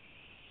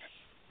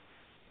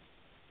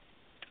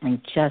 I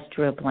just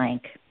drew a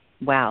blank.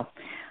 Wow.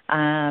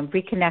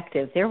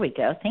 Reconnective. There we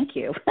go. Thank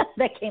you.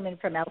 That came in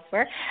from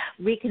elsewhere.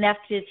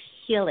 Reconnective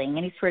healing,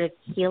 any sort of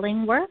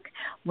healing work,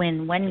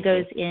 when one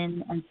goes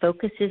in and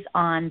focuses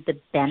on the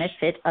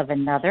benefit of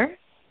another,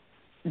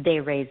 they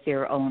raise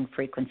their own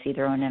frequency,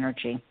 their own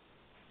energy.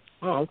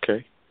 Oh,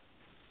 okay.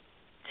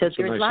 So That's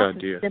there's a nice lots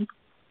idea. of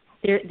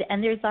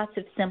there's lots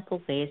of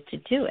simple ways to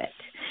do it.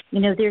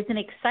 There's an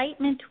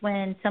excitement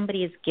when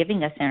somebody is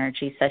giving us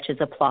energy, such as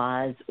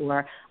applause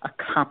or a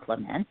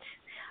compliment,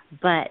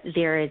 but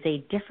there is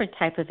a different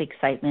type of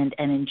excitement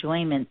and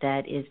enjoyment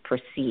that is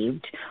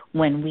perceived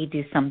when we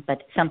do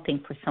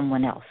something for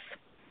someone else.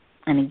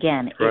 And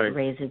again, right. It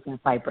raises the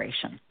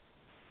vibration.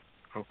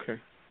 Okay.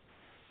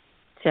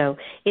 So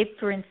if,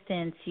 for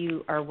instance,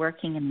 you are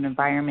working in an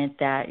environment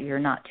that you're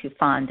not too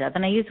fond of,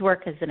 and I use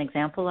work as an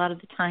example a lot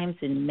of the times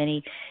in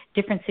many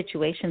different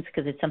situations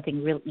because it's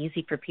something real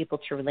easy for people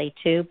to relate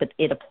to, but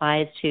it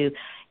applies to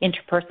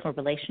interpersonal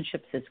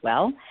relationships as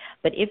well.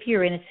 But if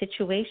you're in a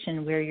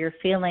situation where you're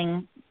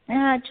feeling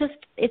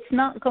it's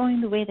not going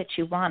the way that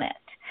you want it,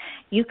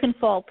 you can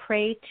fall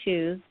prey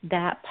to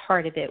that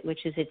part of it,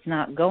 which is it's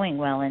not going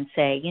well, and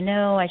say,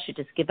 I should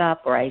just give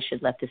up, or I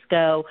should let this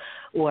go,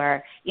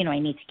 or, I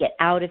need to get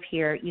out of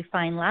here. You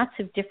find lots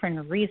of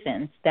different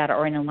reasons that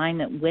are in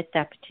alignment with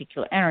that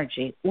particular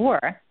energy.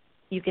 Or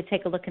you could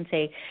take a look and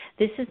say,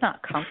 this is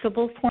not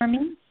comfortable for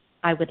me.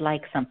 I would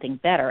like something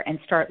better, and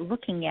start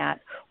looking at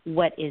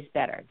what is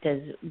better.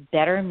 Does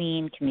better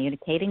mean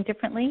communicating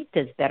differently?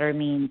 Does better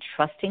mean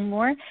trusting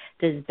more?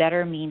 Does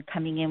better mean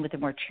coming in with a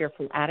more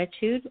cheerful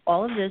attitude?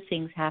 All of those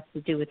things have to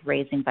do with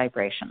raising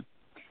vibration,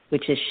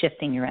 which is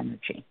shifting your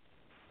energy.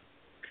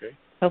 Okay.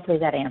 Hopefully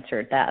that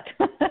answered that.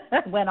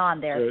 Went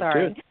on there,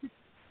 sorry.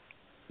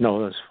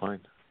 No, that's fine.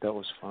 That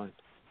was fine.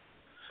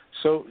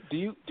 So do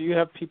you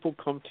have people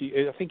come to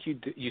you? I think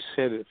you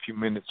said it a few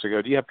minutes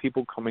ago. Do you have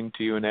people coming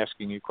to you and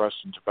asking you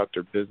questions about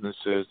their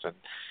businesses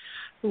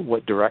and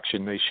what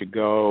direction they should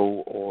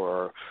go,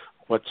 or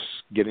what's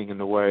getting in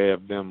the way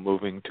of them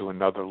moving to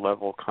another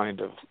level kind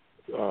of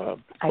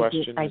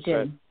question? I did.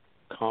 Is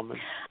that common?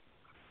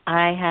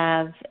 I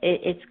have.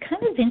 It's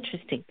kind of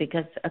interesting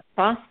because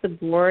across the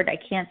board, I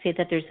can't say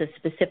that there's a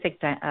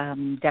specific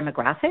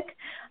demographic.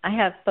 I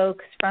have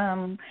folks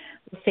from,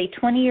 say,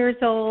 20 years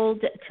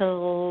old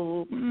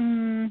till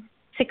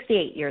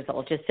 68 years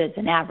old, just as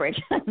an average.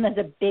 There's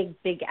a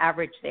big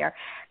average there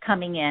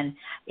coming in.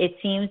 It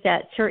seems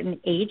that certain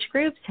age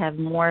groups have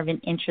more of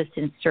an interest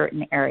in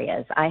certain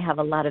areas. I have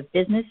a lot of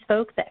business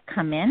folk that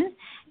come in,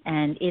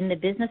 and in the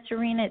business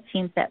arena, it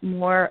seems that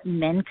more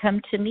men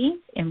come to me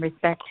in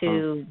respect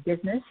to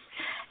business,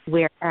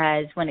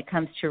 whereas when it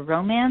comes to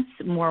romance,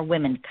 more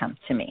women come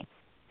to me.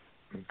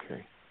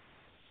 Okay.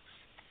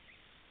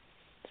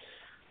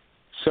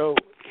 So,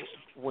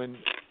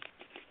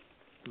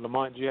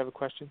 Lamont, do you have a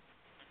question?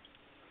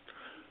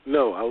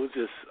 No, I was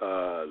just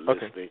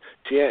listening.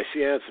 Okay.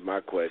 She answered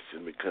my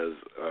question because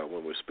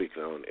when we're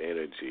speaking on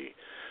energy,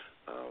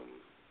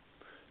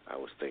 I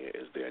was thinking,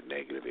 is there a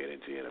negative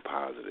energy and a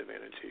positive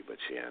energy? But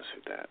she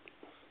answered that.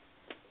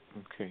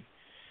 Okay.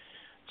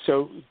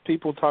 So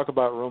people talk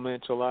about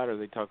romance a lot, or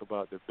they talk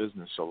about their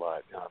business a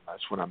lot.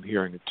 That's what I'm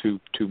hearing, the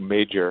two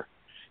major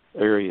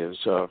areas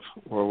of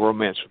where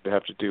romance would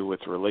have to do with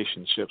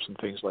relationships and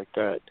things like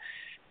that.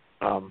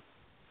 The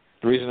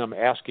reason I'm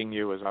asking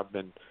you is I've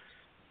been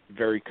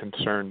very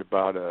concerned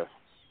about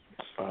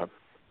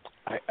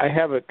I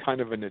have a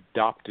kind of an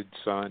adopted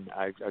son.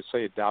 I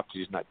say adopted,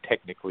 he's not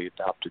technically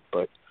adopted,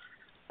 but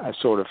I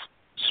sort of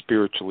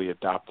spiritually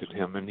adopted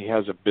him, and he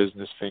has a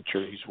business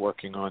venture he's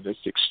working on that's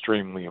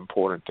extremely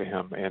important to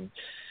him, and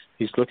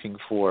he's looking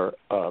for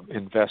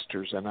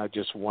investors, and I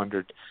just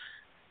wondered,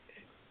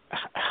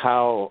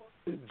 how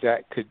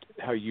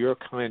your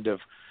kind of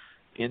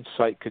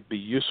insight could be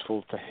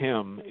useful to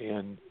him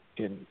in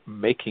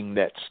making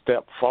that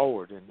step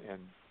forward and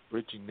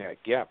bridging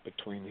that gap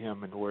between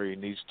him and where he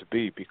needs to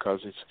be, because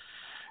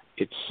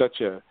it's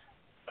such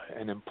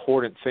an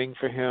important thing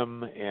for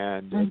him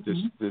and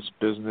this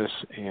business,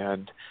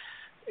 and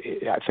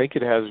I think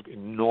it has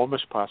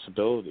enormous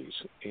possibilities,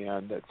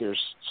 and that there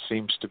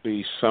seems to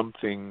be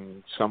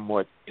something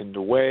somewhat in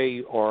the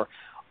way, or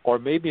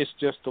maybe it's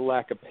just a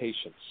lack of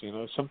patience.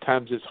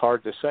 Sometimes it's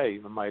hard to say.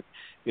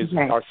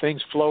 Are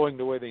things flowing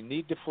the way they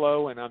need to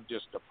flow, and I'm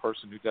just a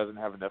person who doesn't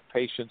have enough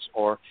patience,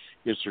 or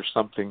is there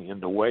something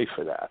in the way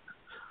for that?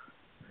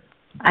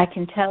 I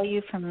can tell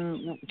you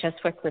from just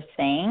what we're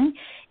saying,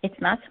 it's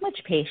not so much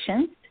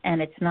patience,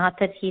 and it's not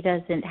that he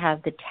doesn't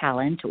have the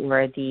talent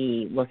or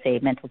the, we'll say,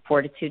 mental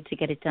fortitude to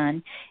get it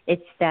done.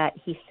 It's that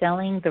he's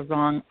selling the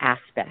wrong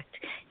aspect.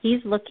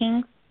 He's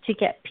looking to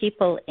get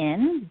people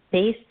in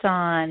based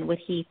on what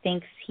he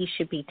thinks he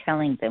should be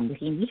telling them, what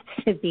he needs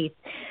to be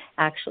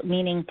actually,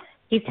 meaning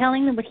he's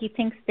telling them what he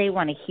thinks they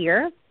want to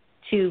hear,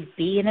 to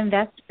be an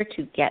investor,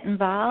 to get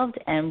involved,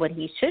 and what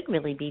he should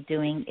really be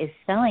doing is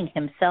selling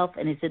himself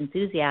and his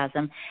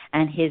enthusiasm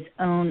and his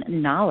own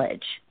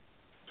knowledge.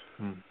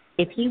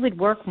 If he would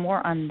work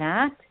more on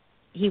that,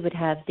 he would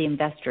have the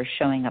investors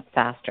showing up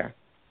faster.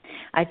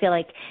 I feel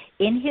like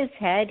in his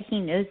head, he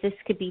knows this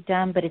could be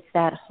done, but it's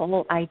that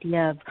whole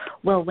idea of,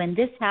 well, when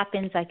this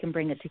happens, I can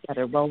bring it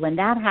together. Well, when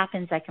that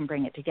happens, I can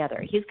bring it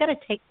together. He's got to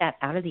take that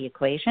out of the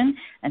equation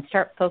and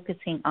start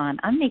focusing on,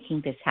 I'm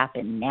making this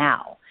happen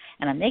now.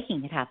 And I'm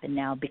making it happen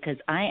now because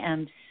I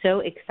am so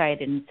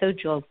excited and so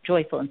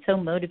joyful and so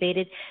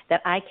motivated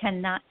that I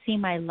cannot see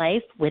my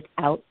life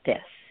without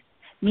this.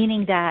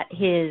 Meaning that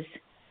his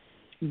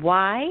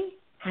why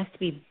has to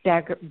be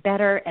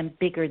better and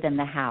bigger than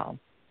the how.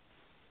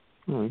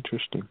 Oh,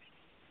 interesting.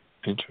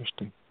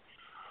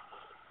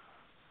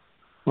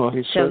 Well,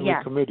 he's certainly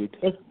committed.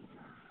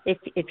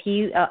 If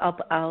you,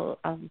 I'll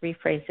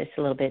rephrase this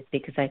a little bit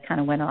because I kind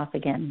of went off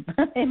again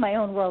in my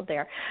own world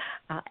there.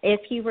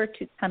 If he were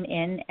to come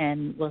in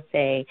and, we'll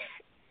say,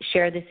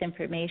 share this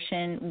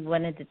information,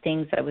 one of the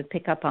things that I would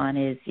pick up on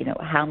is,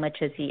 how much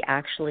has he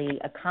actually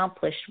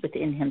accomplished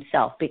within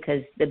himself?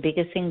 Because the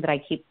biggest thing that I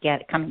keep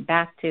coming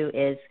back to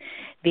is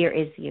there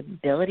is the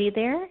ability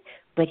there,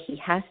 but he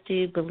has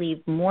to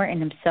believe more in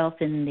himself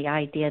and the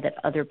idea that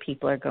other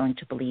people are going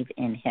to believe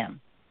in him.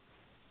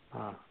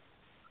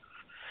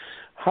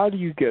 How do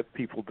you get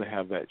people to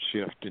have that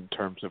shift in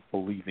terms of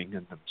believing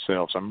in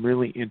themselves? I'm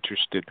really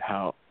interested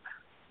how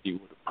you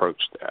would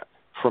approach that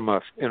from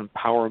an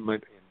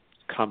empowerment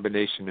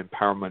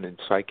and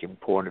psychic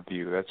point of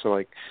view. That's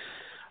like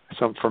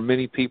for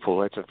many people,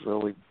 that's a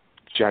really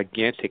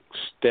gigantic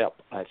step,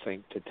 I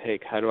think, to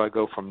take. How do I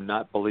go from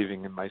not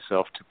believing in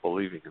myself to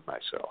believing in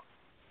myself?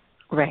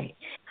 Right.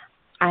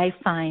 I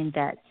find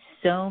that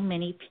so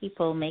many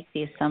people make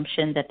the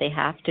assumption that they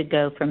have to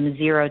go from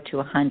 0 to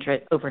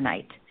 100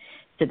 overnight.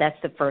 So that's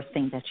the first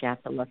thing that you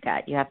have to look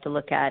at. You have to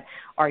look at,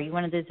 are you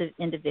one of those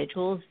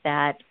individuals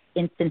that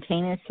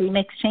instantaneously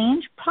makes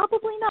change?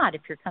 Probably not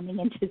if you're coming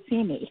in to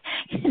see me.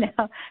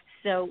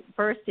 So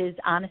first is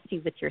honesty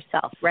with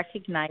yourself,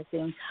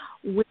 recognizing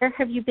where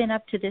have you been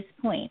up to this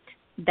point.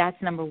 That's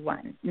number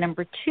one.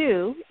 Number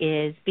two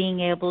is being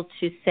able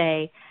to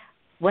say,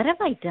 what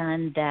have I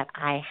done that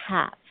I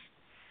have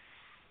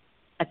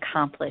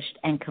accomplished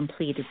and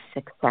completed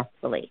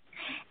successfully?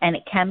 And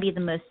it can be the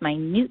most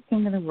minute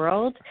thing in the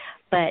world,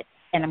 and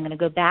I'm going to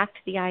go back to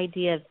the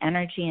idea of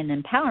energy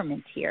and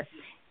empowerment here,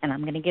 and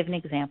I'm going to give an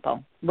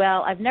example.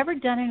 Well, I've never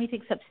done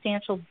anything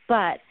substantial,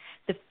 but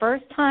the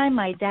first time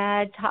my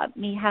dad taught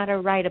me how to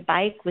ride a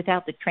bike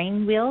without the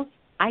training wheels,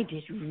 I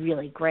did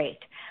really great.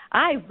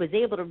 I was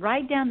able to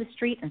ride down the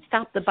street and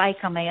stop the bike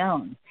on my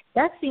own.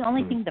 That's the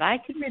only thing that I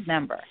can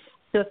remember.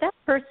 So if that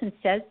person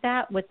says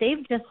that, what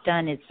they've just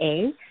done is,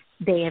 A,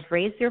 they have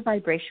raised their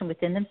vibration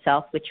within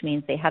themselves, which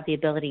means they have the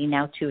ability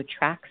now to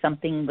attract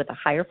something with a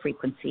higher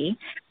frequency,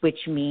 which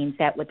means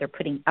that what they're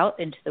putting out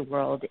into the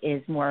world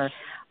is more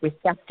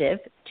receptive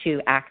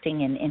to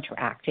acting and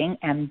interacting.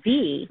 And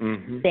B,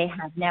 they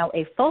have now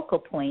a focal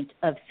point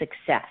of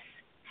success.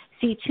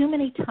 See, too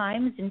many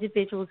times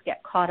individuals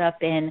get caught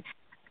up in,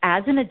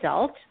 as an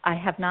adult, I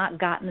have not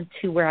gotten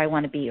to where I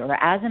want to be, or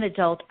as an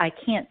adult, I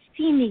can't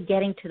see me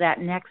getting to that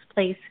next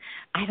place.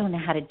 I don't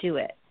know how to do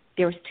it.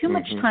 There's too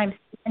much time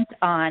spent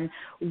on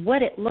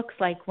what it looks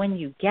like when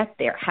you get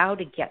there, how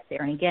to get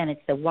there. And again,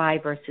 it's the why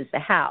versus the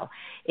how.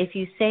 If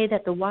you say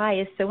that the why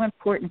is so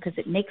important because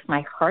it makes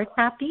my heart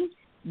happy,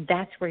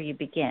 that's where you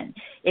begin.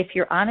 If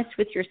you're honest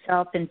with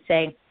yourself and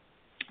say,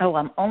 oh,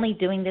 I'm only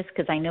doing this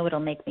because I know it'll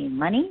make me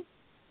money,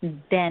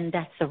 then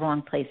that's the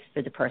wrong place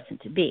for the person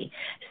to be.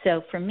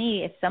 So for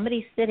me, if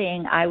somebody's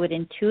sitting, I would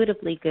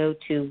intuitively go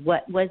to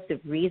what was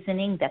the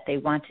reasoning that they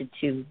wanted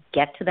to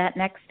get to that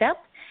next step.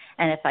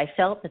 And if I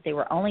felt that they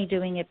were only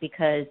doing it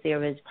because there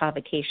was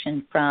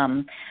provocation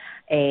from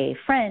a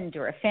friend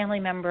or a family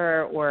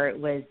member, or it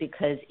was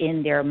because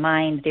in their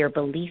mind their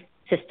belief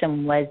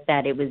system was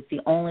that it was the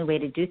only way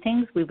to do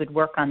things, we would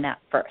work on that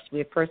first. We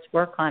would first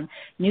work on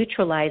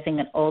neutralizing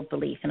an old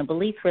belief. And a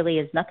belief really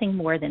is nothing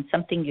more than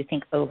something you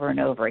think over and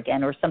over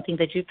again, or something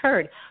that you've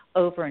heard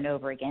over and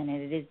over again.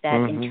 And it is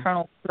that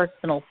internal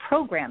personal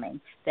programming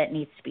that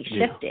needs to be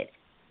shifted.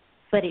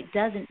 But it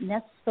doesn't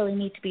necessarily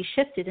need to be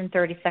shifted in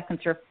 30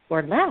 seconds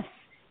or less.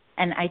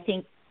 And I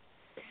think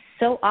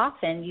so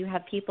often you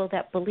have people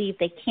that believe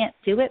they can't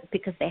do it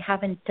because they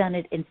haven't done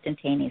it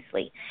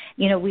instantaneously.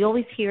 You know, we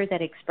always hear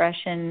that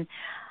expression,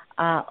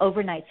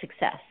 overnight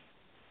success.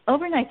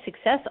 Overnight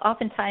success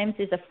oftentimes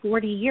is a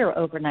 40-year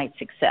overnight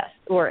success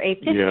or a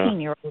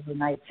 15-year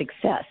overnight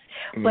success.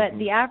 But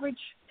the average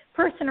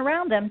person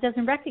around them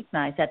doesn't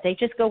recognize that. They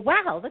just go,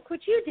 wow, look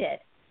what you did.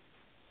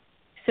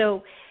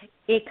 So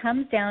it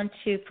comes down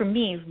to, for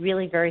me,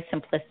 really very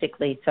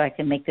simplistically, so I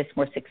can make this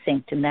more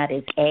succinct, and that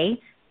is A,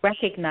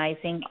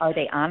 recognizing, are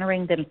they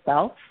honoring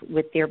themselves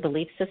with their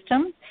belief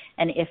system?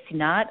 And if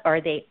not,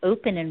 are they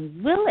open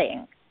and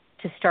willing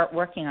to start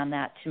working on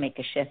that to make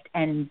a shift?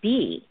 And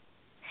B,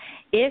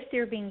 if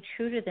they're being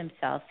true to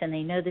themselves and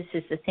they know this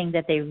is the thing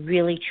that they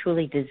really,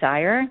 truly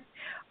desire,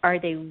 are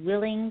they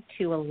willing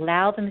to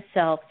allow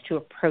themselves to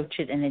approach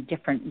it in a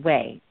different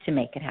way to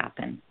make it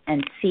happen?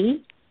 And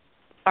C,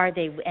 are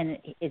they, and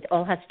it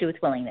all has to do with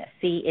willingness.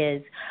 C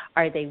is,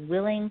 are they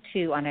willing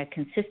to, on a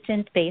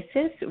consistent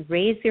basis,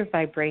 raise their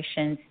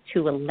vibrations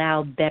to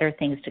allow better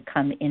things to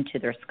come into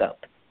their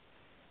scope?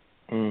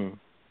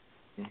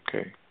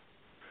 Okay.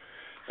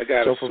 I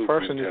got a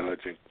super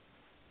intelligent.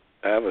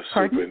 I have a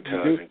super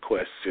intelligent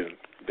question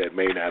that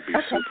may not be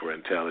super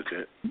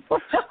intelligent. I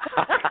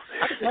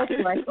love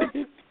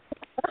it.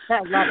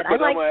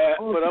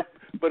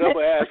 But I'm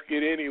gonna ask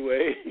it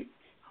anyway.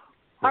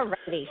 All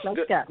righty, let's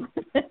go.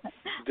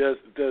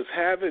 Does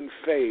having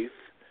faith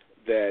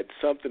that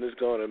something is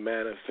going to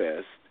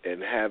manifest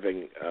and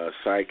having a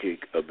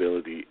psychic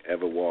ability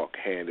ever walk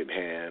hand in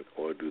hand,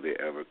 or do they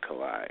ever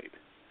collide?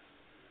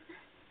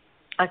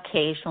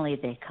 Occasionally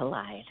they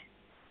collide.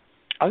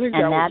 I think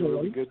that was a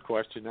really good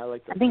question. I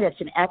like that. I think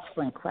that's an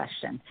excellent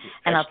question.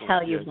 And I'll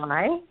tell you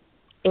why.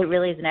 It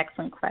really is an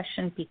excellent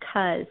question,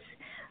 because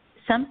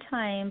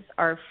sometimes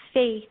our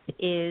faith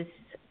is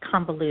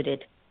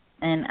convoluted.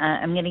 And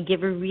I'm going to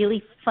give a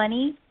really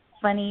funny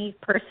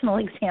personal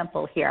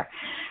example here.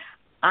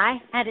 I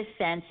had a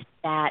sense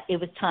that it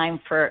was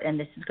time for, and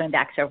this is going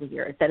back several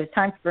years, that it was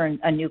time for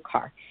a new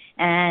car.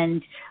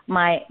 And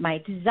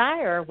my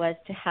desire was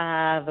to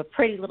have a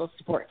pretty little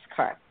sports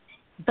car.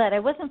 But I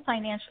wasn't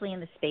financially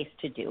in the space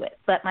to do it.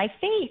 But my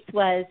faith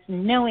was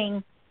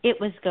knowing it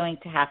was going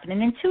to happen.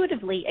 And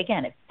intuitively,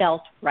 again, it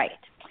felt right.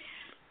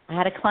 I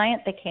had a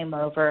client that came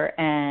over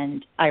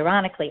and,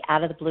 ironically,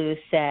 out of the blue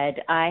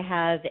said, I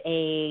have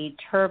a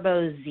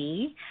Turbo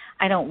Z.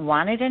 I don't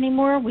want it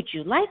anymore. Would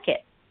you like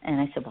it?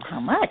 And I said, well, how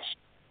much?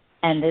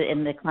 And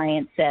the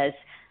client says,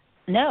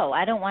 no,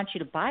 I don't want you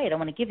to buy it. I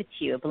want to give it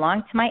to you. It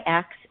belonged to my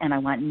ex, and I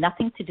want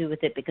nothing to do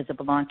with it because it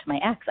belonged to my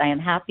ex. I am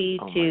happy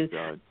to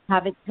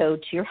have it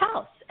towed to your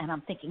house. And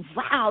I'm thinking,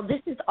 wow,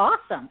 this is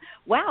awesome.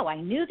 Wow,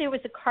 I knew there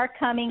was a car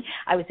coming.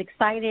 I was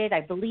excited.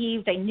 I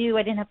believed. I knew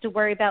I didn't have to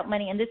worry about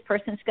money, and this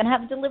person's going to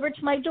have it delivered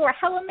to my door.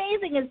 How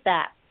amazing is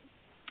that?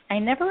 I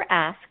never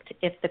asked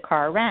if the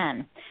car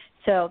ran.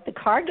 So the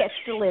car gets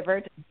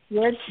delivered.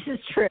 This is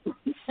true.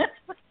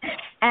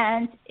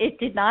 And it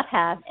did not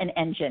have an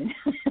engine.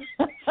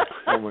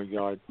 Oh, my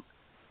God.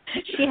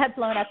 She had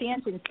blown out the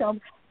engine.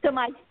 So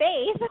my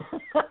faith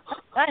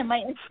and my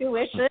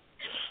intuition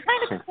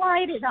kind of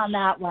collided on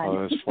that one.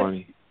 Oh, that's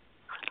funny.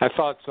 I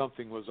thought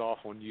something was off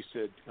when you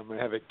said, I'm going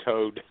to have it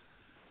towed.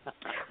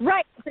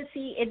 Right. But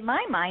see, in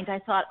my mind, I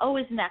thought, oh,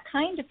 isn't that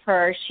kind of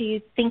her?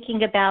 She's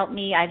thinking about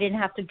me. I didn't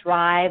have to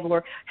drive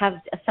or have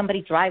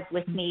somebody drive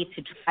with me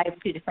to drive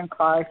two different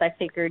cars. I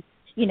figured,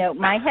 you know,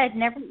 my head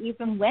never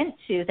even went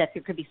to that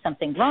there could be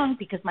something wrong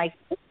because my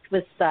faith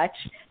was such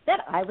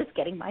that I was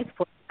getting my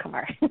sports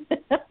car.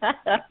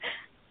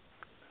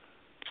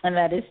 And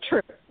that is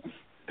true.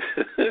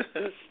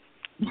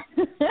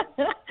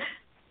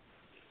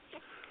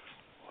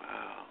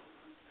 Wow.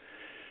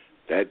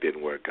 That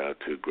didn't work out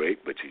too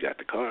great, but you got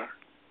the car.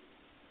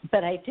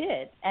 But I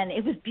did, and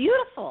it was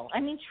beautiful. I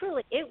mean,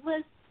 truly, it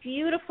was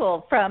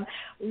beautiful from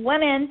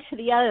one end to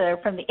the other,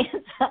 from the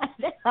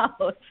inside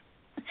out,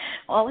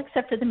 all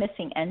except for the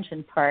missing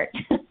engine part.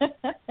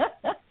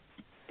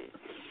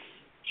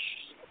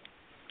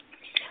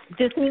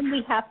 The thing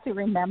we have to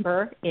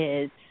remember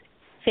is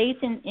faith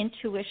and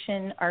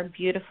intuition are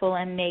beautiful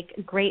and make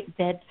great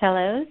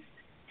bedfellows,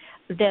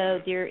 though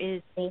there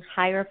is a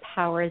higher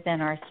power than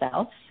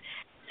ourselves.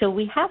 So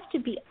we have to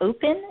be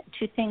open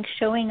to things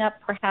showing up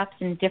perhaps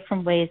in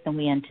different ways than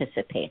we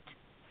anticipate.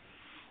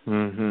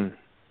 I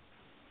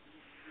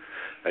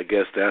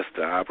guess that's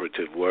the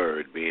operative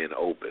word, being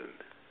open.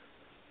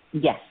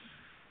 Yes.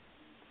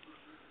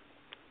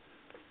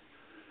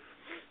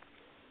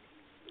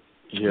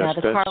 Yes,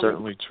 that's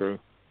certainly true.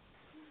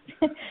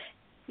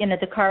 You know,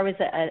 the car was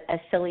a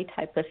silly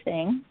type of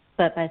thing,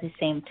 but by the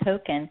same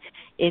token,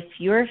 if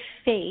your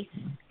faith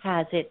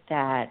has it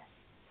that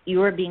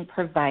you are being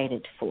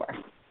provided for.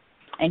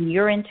 And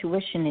your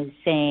intuition is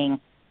saying,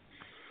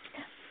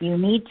 you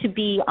need to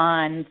be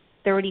on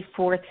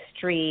 34th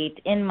Street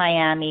in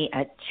Miami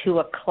at 2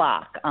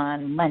 o'clock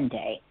on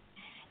Monday.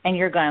 And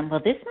you're going,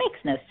 well, this makes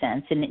no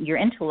sense. And your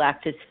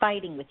intellect is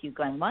fighting with you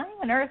going, why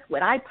on earth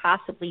would I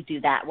possibly do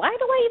that? Why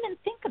do I even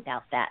think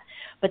about that?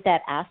 But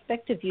that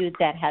aspect of you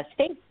that has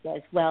faith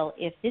says, well,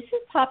 if this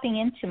is popping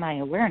into my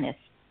awareness,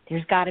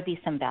 there's got to be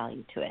some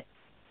value to it.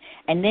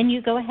 And then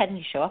you go ahead and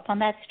you show up on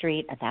that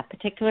street at that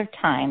particular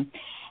time,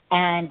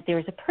 and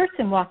there's a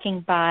person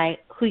walking by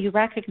who you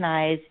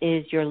recognize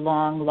is your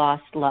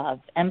long-lost love.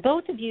 And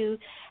both of you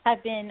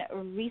have been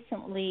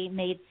recently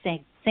made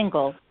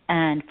single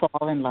and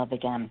fall in love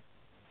again.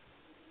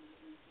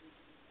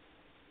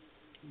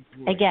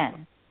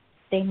 Again,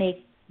 they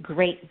make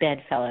great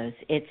bedfellows.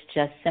 It's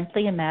just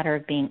simply a matter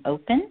of being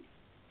open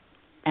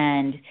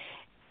and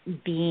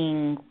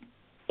being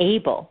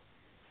able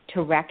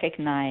to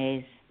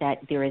recognize that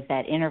there is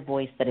that inner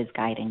voice that is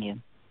guiding you.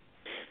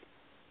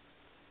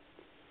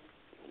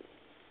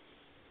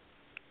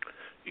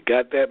 You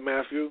got that,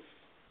 Matthew?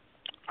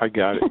 I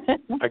got it.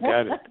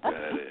 Got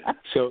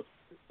it.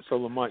 So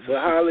Lamont,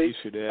 Halley, you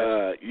should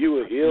ask. You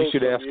were ill. You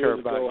should ask her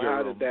about ago.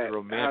 your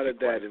romantic How did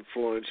that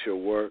influence your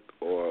work,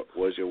 or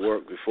was your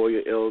work before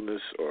your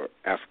illness or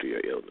after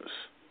your illness?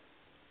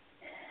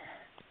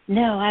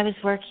 No, I was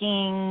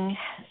working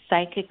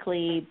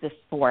psychically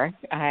before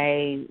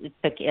I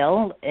took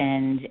ill,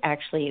 and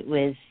actually it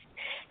was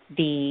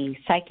the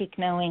psychic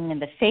knowing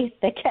and the faith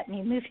that kept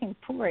me moving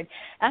forward.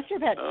 After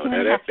about 2.5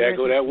 years. There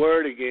go that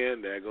word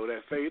again. There go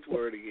that faith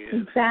word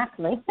again.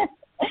 Exactly.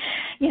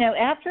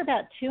 After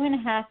about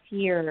 2.5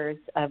 years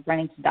of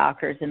running to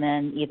doctors and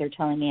then either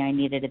telling me I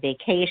needed a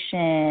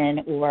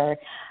vacation or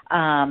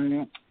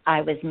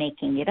I was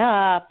making it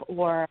up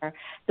or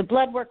the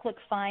blood work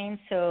looked fine,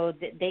 so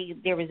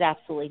there was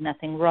absolutely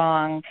nothing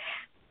wrong,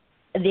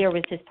 there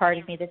was this part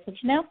of me that said,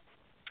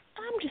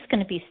 I'm just going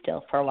to be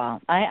still for a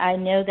while. I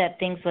know that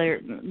things are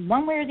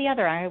one way or the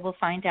other. I will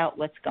find out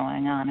what's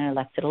going on, and I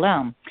left it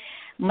alone.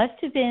 Must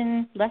have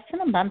been less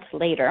than a month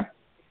later.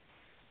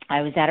 I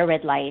was at a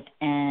red light,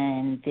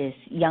 and this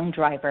young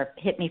driver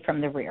hit me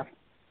from the rear.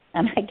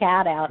 And I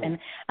got out, and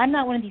I'm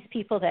not one of these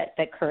people that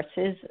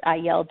curses. I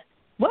yelled,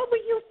 "What were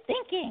you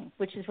thinking?"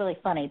 Which is really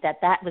funny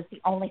that was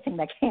the only thing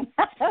that came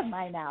out of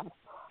my mouth.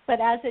 But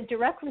as a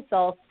direct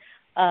result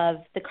of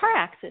the car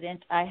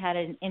accident, I had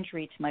an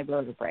injury to my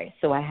vertebrae.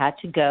 So I had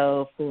to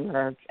go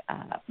for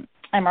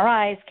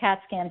MRIs,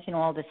 CAT scans,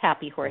 all this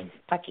happy horse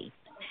pucky.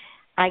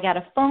 I got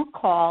a phone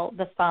call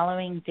the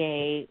following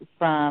day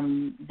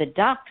from the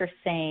doctor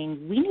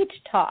saying, we need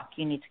to talk.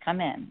 You need to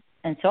come in.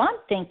 And so I'm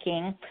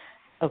thinking,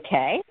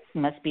 okay,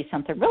 must be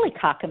something really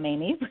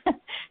cockamamie,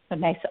 a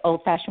nice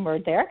old-fashioned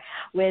word there,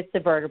 with the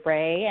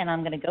vertebrae, and I'm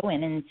going to go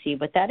in and see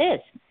what that is.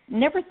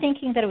 Never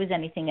thinking that it was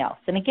anything else.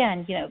 And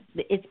again,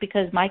 it's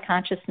because my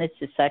consciousness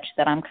is such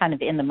that I'm kind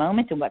of in the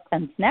moment, and what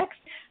comes next,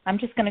 I'm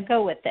just going to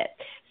go with it.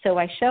 So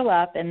I show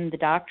up, and the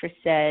doctor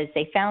says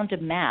they found a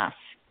mass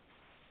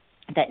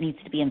that needs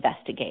to be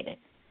investigated.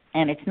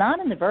 And it's not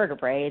in the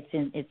vertebrae.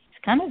 It's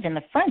kind of in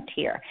the front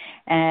here,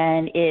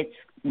 and it's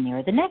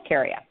near the neck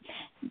area.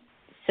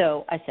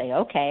 So I say,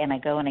 okay, and I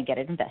go and I get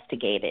it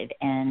investigated.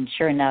 And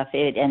sure enough,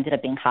 it ended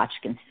up being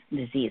Hodgkin's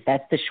disease.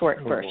 That's the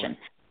short version.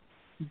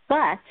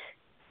 But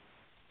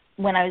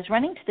when I was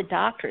running to the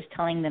doctors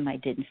telling them I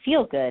didn't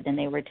feel good, and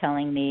they were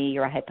telling me,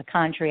 you're a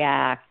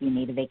hypochondriac, you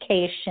need a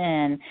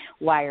vacation,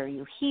 why are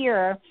you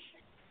here?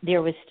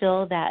 There was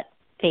still that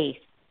faith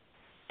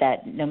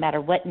that no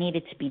matter what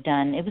needed to be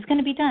done, it was going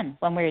to be done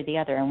one way or the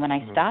other. And when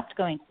I stopped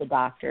going to the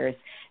doctors,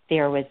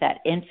 there was that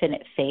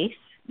infinite faith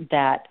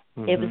that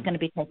it was going to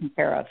be taken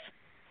care of.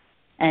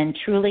 And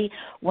truly,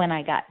 when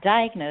I got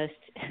diagnosed,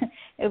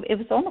 it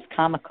was almost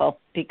comical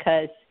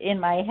because in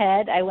my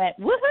head I went,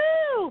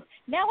 woohoo,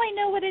 now I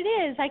know what it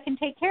is. I can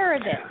take care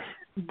of it.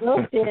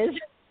 Versus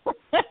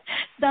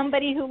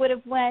somebody who would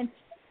have went,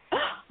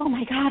 oh,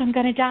 my God, I'm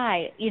going to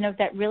die.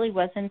 That really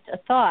wasn't a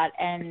thought.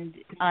 And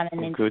on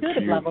an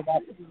intuitive level,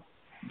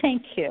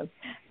 thank you.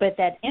 But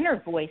that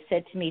inner voice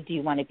said to me, do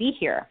you want to be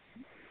here?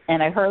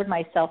 And I heard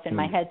myself in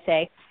my head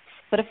say,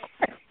 but of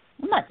course,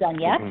 I'm not done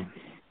yet.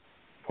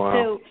 Wow.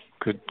 So,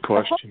 good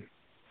question.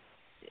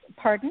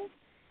 Pardon?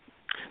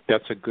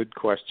 That's a good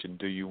question.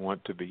 Do you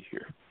want to be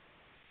here?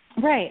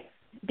 Right.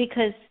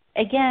 Because,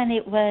 again,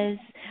 it was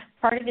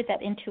part of it,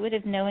 that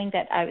intuitive knowing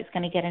that I was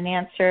going to get an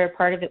answer.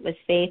 Part of it was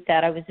faith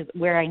that I was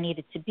where I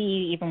needed to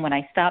be, even when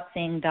I stopped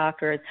seeing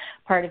doctors.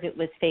 Part of it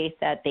was faith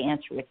that the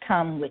answer would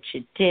come, which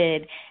it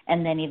did.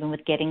 And then even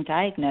with getting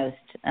diagnosed,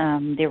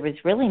 there was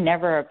really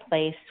never a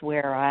place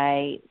where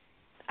I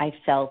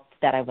felt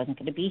that I wasn't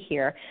going to be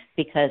here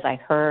because I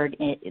heard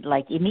it,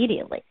 like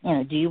immediately,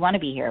 do you want to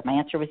be here? My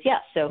answer was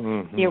yes.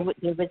 So there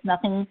was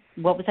nothing,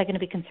 what was I going to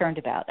be concerned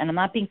about? And I'm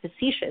not being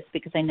facetious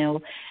because I know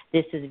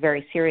this is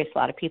very serious. A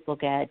lot of people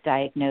get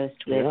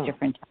diagnosed with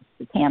different types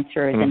of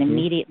cancers and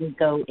immediately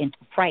go into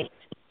fright.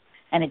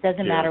 And it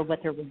doesn't matter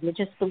what their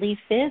religious belief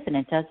is, and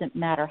it doesn't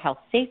matter how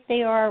safe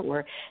they are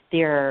or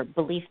their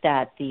belief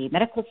that the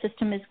medical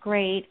system is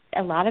great.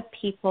 A lot of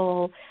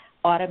people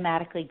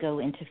automatically go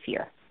into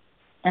fear.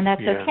 And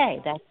that's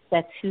okay.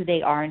 That's who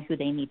they are and who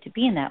they need to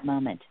be in that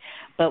moment.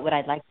 But what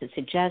I'd like to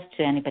suggest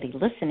to anybody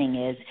listening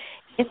is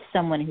if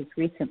someone who's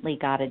recently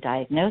got a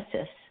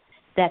diagnosis,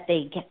 that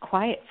they get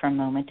quiet for a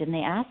moment and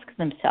they ask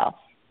themselves,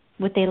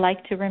 would they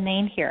like to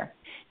remain here?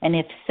 And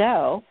if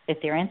so,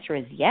 if their answer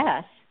is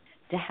yes,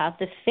 to have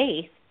the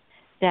faith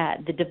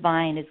that the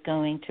divine is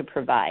going to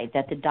provide,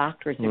 that the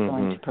doctors are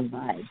going to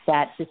provide,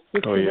 that the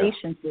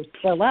situations will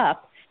fill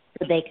up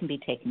so they can be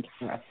taken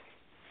care of.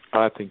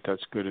 I think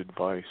that's good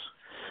advice.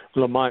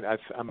 Lamont,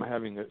 I'm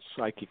having a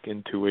psychic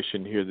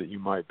intuition here that you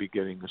might be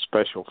getting a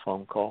special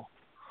phone call.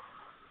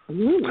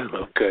 Ooh.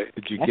 Okay.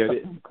 Did you get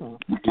it?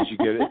 Did you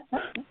get it?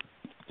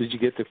 Did you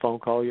get the phone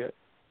call yet?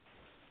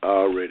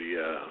 Already.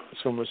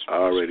 Some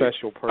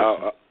special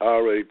person. I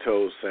already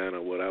told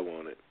Santa what I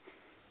wanted.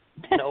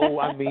 No,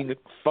 I mean a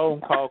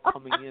phone call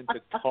coming in to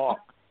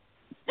talk.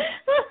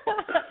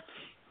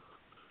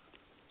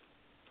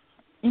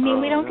 You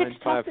mean we don't get to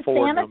talk to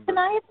Santa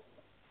tonight?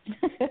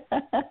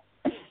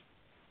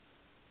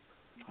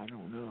 I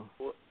don't know.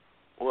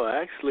 Well,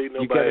 actually,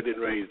 nobody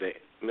didn't raise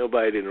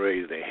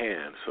their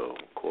hand. So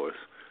of course.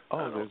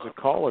 Oh, there's a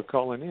caller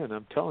calling in.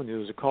 I'm telling you,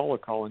 there's a caller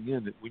calling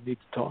in that we need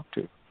to talk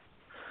to.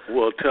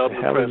 Well, tell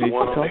them to press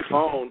one on their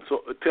phone.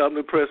 So tell them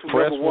to press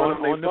one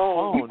on their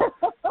phone.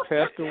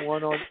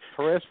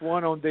 Press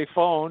one on their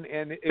phone,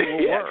 and it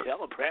will work. Tell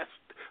them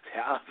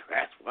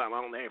press one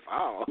on their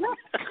phone.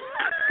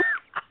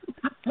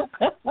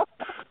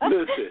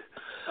 Listen,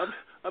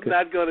 I'm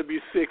not going to be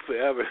sick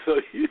forever, so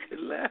you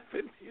can laugh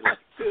at me like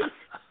this.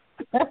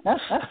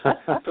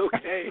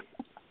 Okay.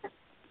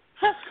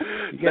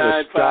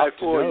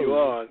 954, you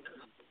on?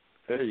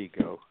 There you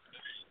go.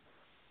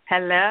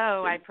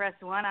 Hello. I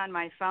pressed 1 on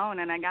my phone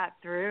and I got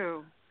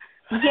through.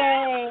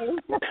 Yay!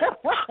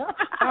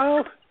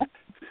 Oh.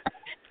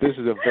 This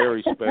is a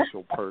very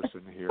special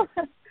person here.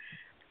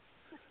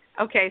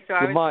 Okay, so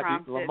I was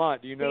prompted.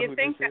 Lamont, do you know who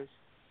this is?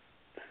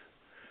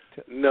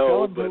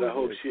 No, but I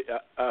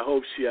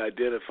hope she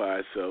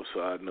identifies herself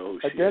so I know who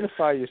she is.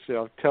 Identify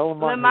yourself. Tell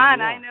Lamont.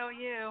 Lamont, I know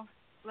you.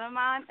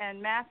 Lamont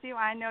and Matthew,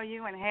 I know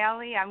you, and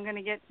Halley, I'm going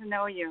to get to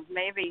know you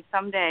maybe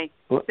someday.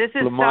 This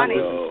is Lamont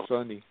Sunny.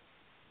 Sunny.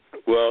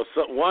 Well,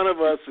 one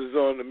of us is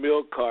on the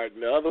milk cart,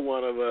 and the other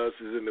one of us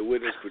is in the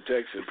witness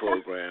protection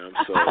program.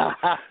 So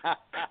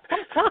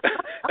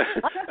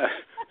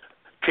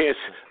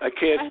I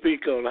can't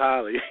speak on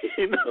Halley,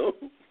 you know.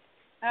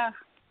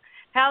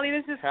 Halley,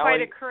 this is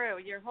quite a crew.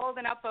 You're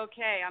holding up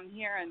okay. I'm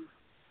hearing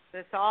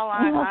this all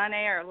on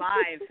air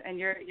live, and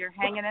you're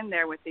hanging in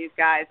there with these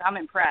guys. I'm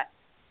impressed.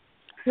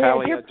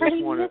 Halley, I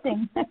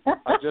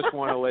just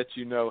want to let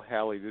you know,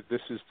 Halley, that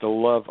this is the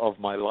love of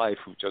my life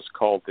who just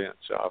called in.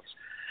 So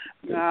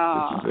this is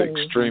an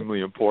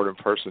extremely important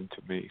person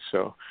to me.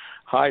 So,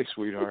 hi,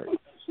 sweetheart.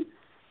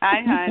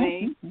 Hi,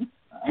 honey.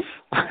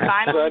 I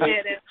finally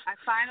did it. I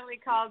finally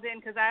called in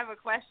because I have a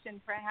question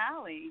for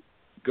Halley.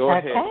 Go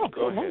ahead.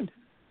 Go ahead.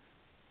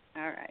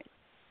 All right.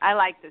 I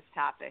like this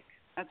topic.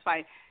 That's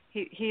why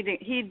he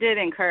did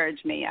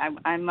encourage me.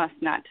 I must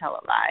not tell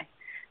a lie.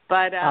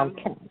 But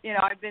you know,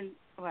 I've been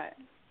what,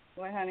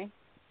 honey?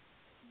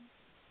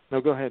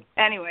 No, go ahead.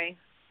 Anyway,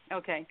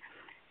 okay.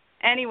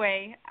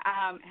 Anyway,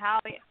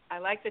 Halley, I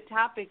like the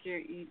topic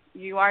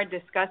you are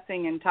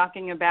discussing and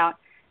talking about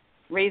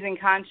raising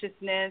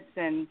consciousness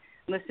and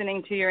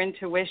listening to your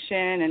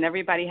intuition, and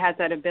everybody has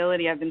that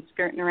ability. I've been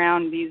skirting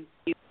around these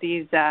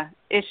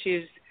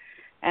issues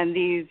and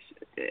these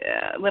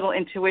little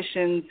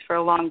intuitions for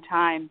a long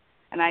time,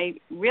 and I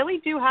really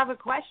do have a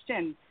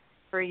question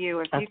for you.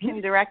 If you can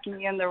direct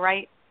me in the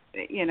right,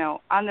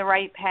 on the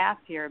right path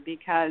here,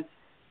 because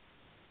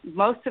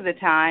most of the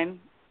time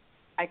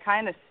I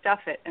kind of stuff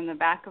it in the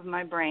back of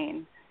my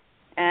brain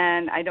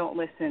and I don't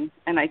listen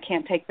and I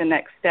can't take the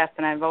next step,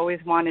 and I've always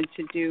wanted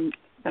to do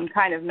some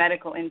kind of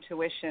medical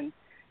intuition,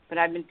 but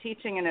I've been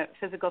teaching in a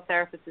physical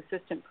therapist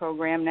assistant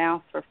program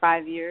now for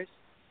 5 years,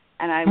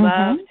 and I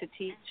love to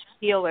teach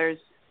healers.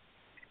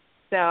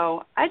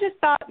 So I just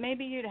thought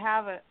maybe you'd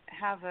have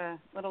a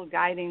little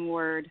guiding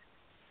word.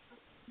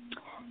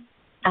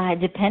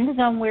 It depends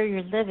on where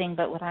you're living,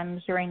 but what I'm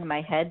hearing in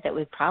my head that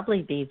would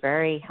probably be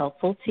very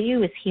helpful to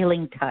you is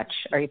healing touch.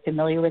 Are you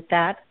familiar with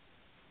that?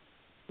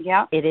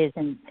 Yeah. It's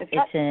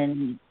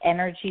an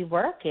energy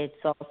work. It's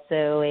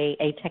also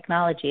a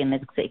technology, and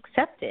it's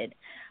accepted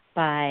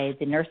by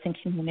the nursing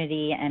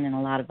community and in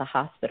a lot of the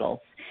hospitals.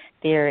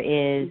 There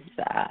is,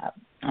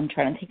 I'm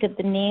trying to think of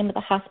the name of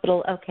the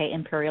hospital. Okay,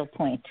 Imperial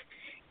Point.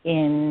 I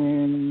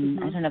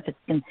don't know if it's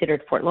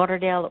considered Fort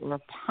Lauderdale or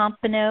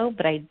Pompano,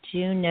 but I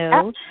do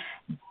know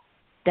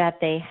that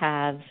they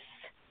have,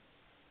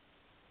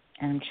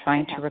 and I'm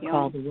trying to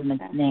recall the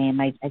woman's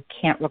name. I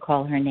can't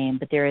recall her name,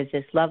 but there is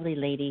this lovely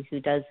lady who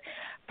does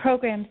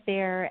programs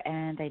there,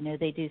 and I know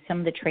they do some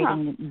of the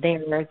training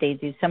there. They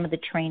do some of the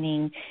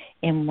training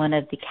in one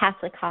of the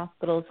Catholic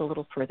hospitals a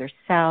little further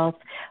south.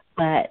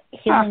 But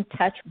Healing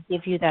Touch will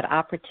give you that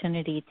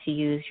opportunity to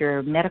use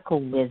your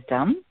medical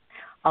wisdom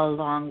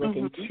along with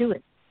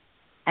intuitive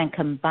and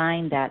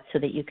combine that so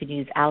that you could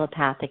use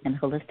allopathic and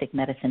holistic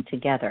medicine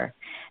together,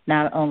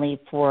 not only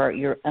for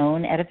your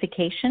own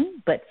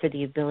edification, but for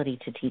the ability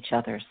to teach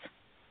others.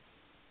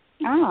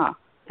 Ah,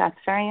 that's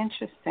very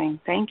interesting.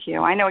 Thank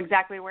you. I know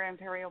exactly where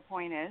Imperial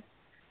Point is.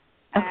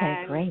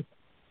 Okay, great.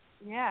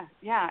 Yeah.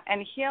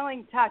 And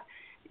Healing Touch.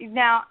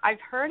 Now,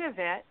 I've heard of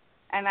it,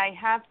 and I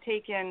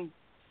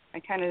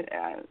kind of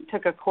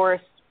took a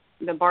course,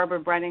 the Barbara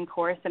Brennan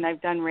course, and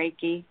I've done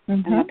Reiki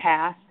in the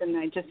past, and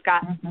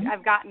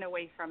I've gotten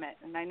away from it.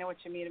 And I know what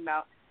you mean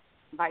about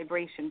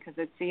vibration, because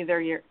it's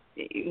either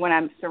when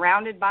I'm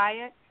surrounded by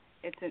it,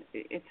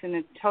 it's in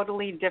a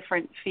totally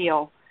different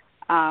feel.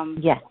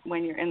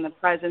 When you're in the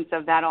presence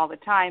of that all the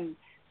time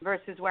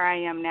versus where I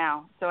am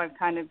now. So I've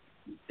kind of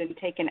been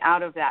taken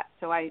out of that.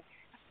 So I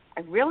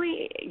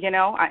really,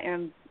 I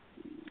am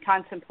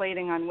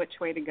contemplating on which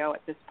way to go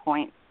at this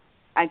point.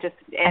 And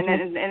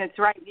it's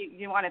right.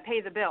 You want to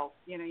pay the bills.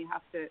 You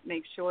have to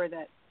make sure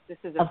that this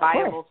is a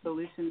viable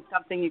solution,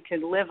 something you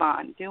can live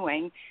on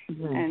doing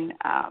and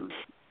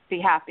be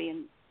happy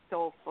and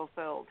soul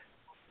fulfilled.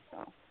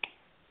 So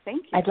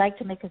thank you. I'd like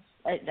to make a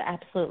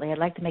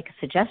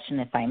suggestion,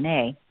 if I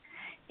may.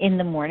 In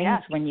the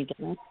mornings when you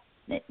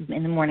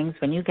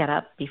get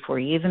up, before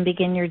you even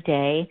begin your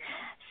day,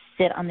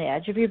 sit on the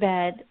edge of your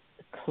bed,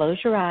 close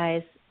your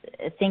eyes,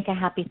 think a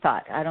happy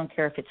thought. I don't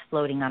care if it's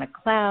floating on a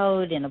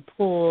cloud, in a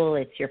pool,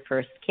 it's your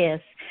first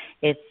kiss,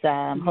 it's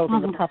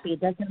holding a puppy,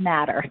 it doesn't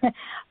matter.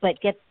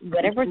 But get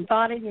whatever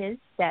thought it is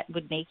that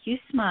would make you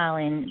smile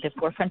in the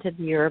forefront of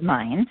your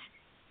mind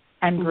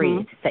and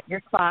breathe. Set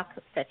your clock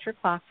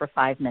for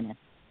 5 minutes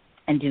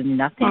and do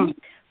nothing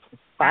for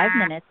 5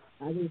 minutes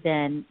other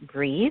than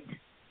breathe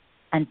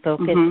and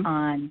focus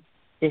on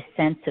this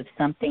sense of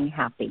something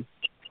happy.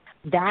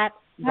 That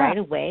right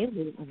away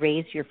will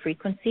raise your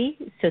frequency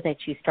so that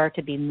you start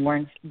to be more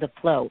in the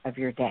flow of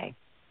your day.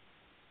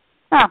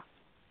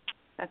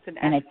 That's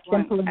and it's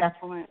simple enough.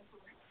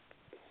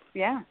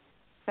 Yeah,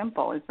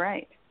 simple is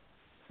right.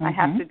 I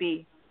have to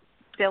be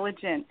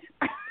diligent.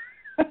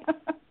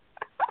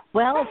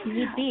 Well,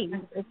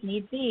 if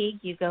need be,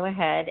 you go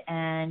ahead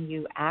and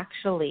you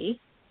actually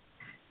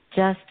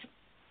just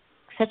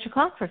set your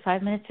clock for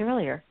 5 minutes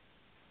earlier.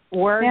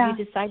 Or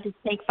you decide to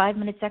take 5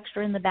 minutes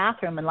extra in the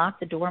bathroom and lock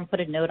the door and put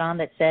a note on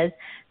that says,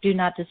 do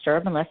not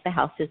disturb unless the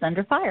house is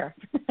under fire.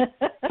 I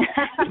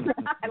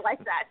like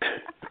that.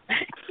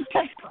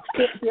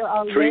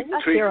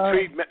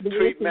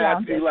 Treat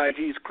Matthew like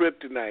he's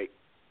kryptonite.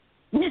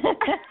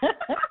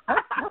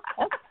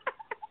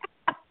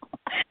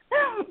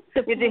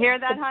 Did you hear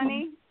that,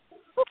 honey?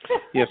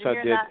 Yes, I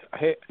did.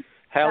 Hey,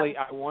 Halley,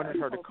 I wanted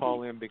her to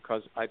call in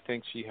because I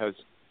think she has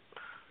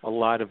a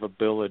lot of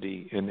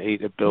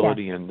innate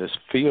ability in this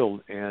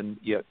field, and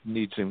yet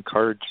needs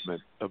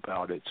encouragement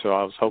about it. So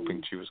I was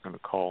hoping she was going to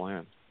call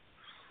in.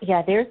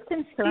 Yeah, there's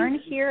concern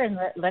here, and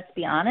let's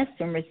be honest,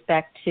 in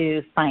respect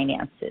to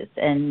finances.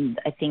 And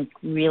I think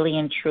really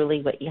and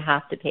truly what you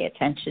have to pay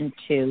attention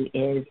to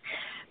is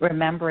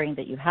remembering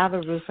that you have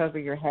a roof over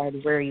your head,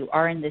 where you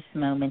are in this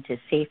moment is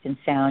safe and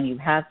sound. You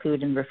have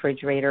food in the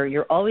refrigerator.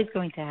 You're always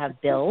going to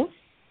have bills.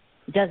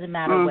 It doesn't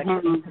matter what your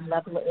income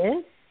level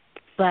is.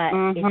 But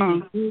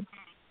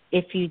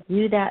if you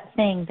do that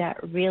thing that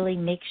really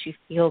makes you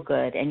feel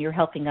good and you're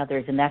helping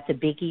others, and that's a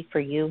biggie for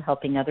you,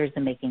 helping others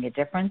and making a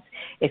difference,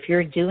 if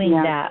you're doing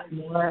that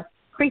more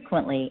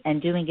frequently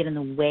and doing it in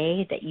the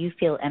way that you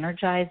feel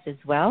energized as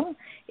well,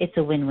 it's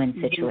a win-win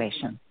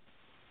situation.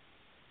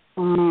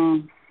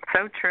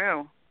 So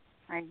true.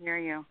 I hear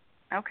you.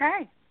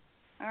 Okay.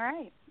 All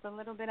right. It's a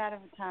little bit out of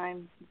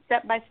time.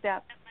 Step by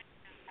step.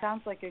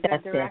 Sounds like a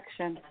good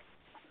direction.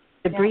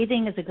 The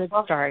breathing is a good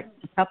start.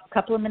 A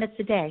couple of minutes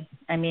a day.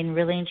 I mean,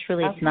 really and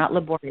truly, it's not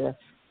laborious.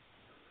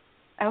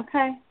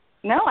 Okay.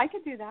 No, I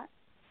could do that.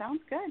 Sounds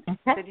good.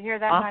 Okay. Did you hear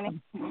that,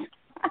 honey?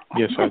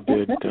 Yes, I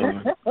did. He's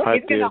going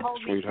to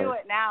hold me to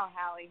it now,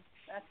 Halley.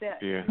 That's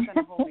it. Yeah. He's going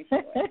to hold me to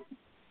it.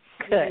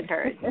 Good.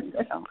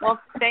 Well,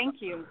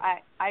 thank you.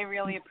 I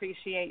really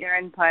appreciate your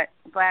input.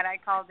 Glad I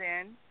called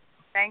in.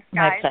 Thanks,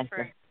 guys,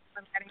 for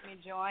letting me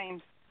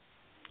join.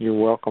 You're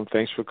welcome.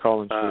 Thanks for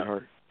calling,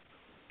 sweetheart.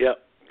 Yep.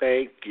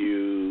 Thank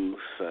you,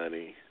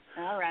 Sonny.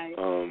 All right.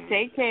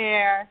 Take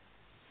care.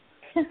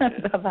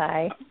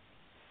 Bye-bye.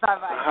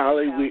 Bye-bye.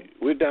 Holly,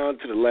 we're down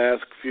to the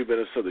last few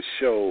minutes of the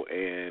show,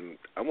 and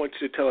I want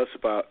you to tell us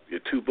about your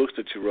 2 books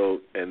that you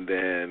wrote, and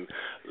then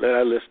let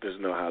our listeners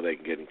know how they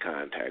can get in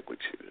contact with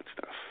you and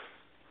stuff.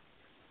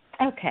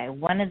 Okay.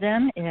 One of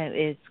them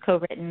is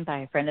co-written by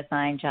a friend of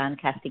mine, John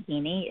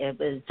Castighini. It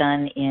was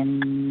done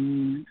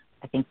in,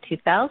 I think,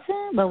 2000.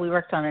 Well, we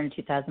worked on it in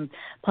 2000,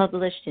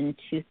 published in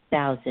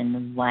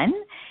 2001.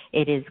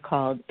 It is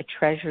called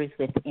Treasures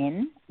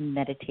Within,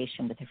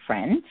 Meditation with a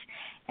Friend.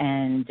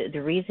 And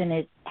the reason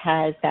it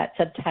has that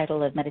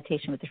subtitle of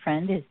Meditation with a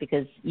Friend is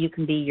because you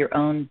can be your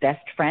own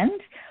best friend,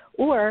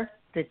 or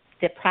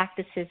the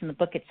practices in the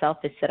book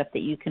itself is set up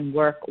that you can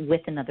work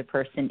with another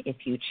person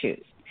if you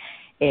choose.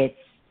 It's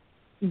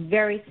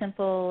very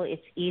simple.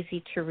 It's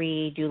easy to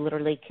read. You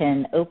literally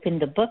can open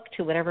the book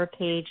to whatever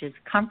page is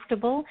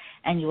comfortable,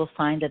 and you will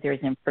find that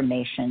there's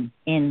information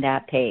in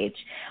that page.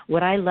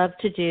 What I love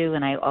to do,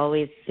 and I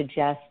always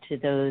suggest to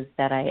those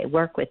that I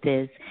work with,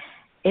 is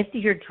if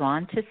you're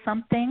drawn to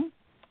something,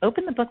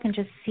 open the book and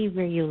just see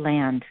where you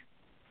land,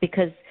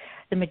 because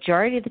the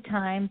majority of the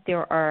time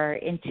there are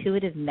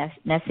intuitive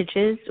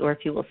messages, or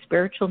if you will,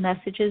 spiritual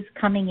messages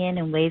coming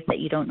in ways that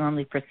you don't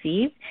normally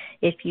perceive.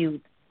 If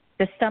you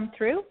just thumb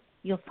through,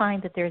 you'll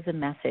find that there's a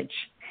message,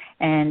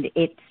 and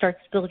it starts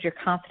to build your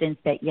confidence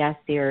that, yes,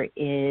 there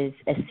is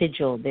a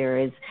sigil, there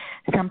is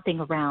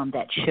something around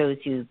that shows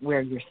you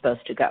where you're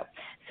supposed to go.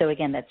 So,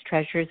 again, that's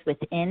Treasures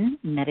Within,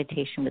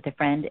 Meditation with a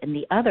Friend, and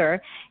the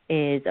other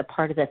is a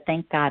part of the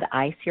Thank God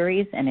I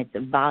series, and it's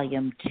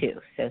volume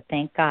 2. So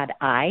Thank God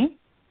I,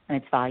 and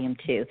it's volume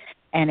 2.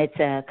 And it's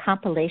a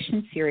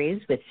compilation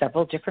series with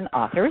several different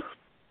authors.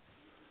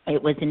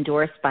 It was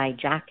endorsed by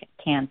Jack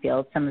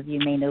Canfield. Some of you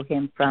may know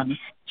him from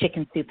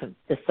Chicken Soup of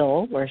the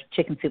Soul, or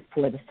Chicken Soup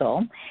for the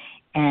Soul.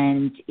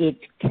 And it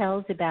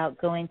tells about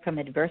going from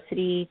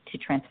adversity to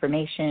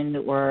transformation,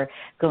 or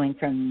going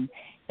from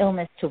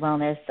illness to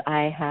wellness.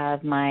 I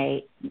have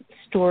my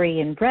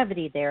story in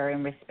brevity there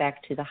in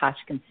respect to the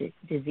Hodgkin's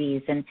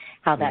disease and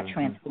how that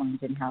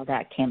transformed and how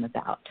that came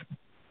about.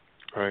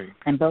 Right.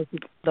 And both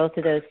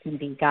of those can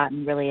be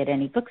gotten really at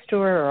any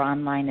bookstore or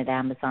online at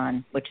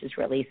Amazon, which is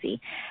real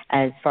easy.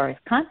 As far as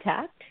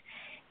contact,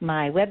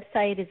 my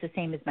website is the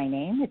same as my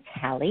name. It's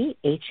Halley,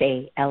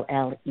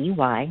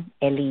 Halley,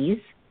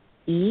 Elise,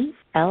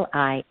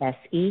 ELISE.com.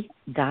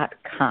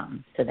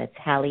 So that's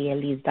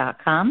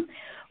HalleyElise.com.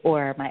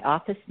 Or my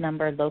office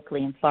number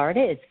locally in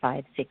Florida is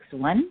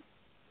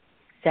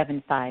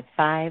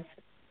 561-755-2166.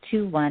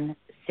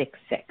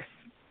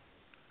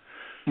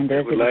 And those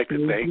I would are like to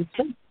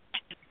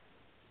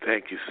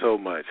thank you so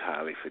much,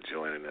 Halley, for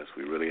joining us.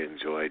 We really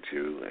enjoyed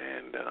you,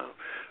 and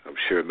I'm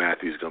sure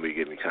Matthew's going to be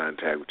getting in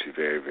contact with you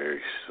very,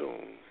 very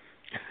soon.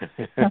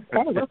 Okay,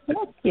 well,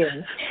 thank you.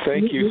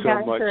 Thank you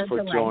so much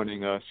for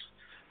joining us.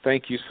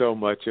 Thank you so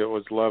much. It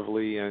was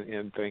lovely,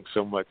 and thanks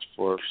so much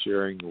for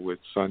sharing with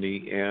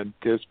Sunny. And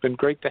it's been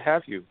great to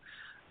have you.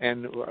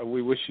 And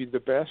we wish you the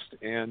best.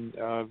 And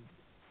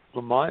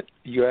Lamont,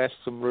 you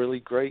asked some really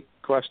great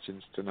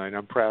questions tonight.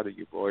 I'm proud of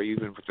you, boy,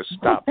 even with the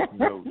stop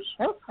nose.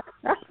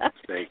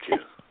 Thank you.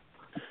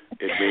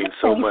 It means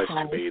so much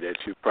to me that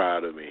you're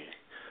proud of me.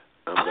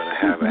 I'm going to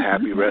have a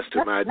happy rest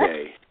of my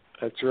day.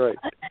 That's right.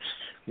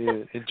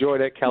 Yeah, enjoy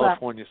that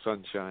California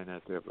sunshine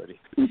out there, buddy.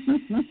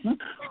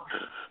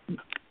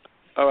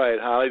 All right,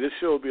 Holly, this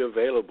show will be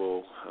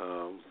available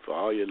for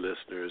all your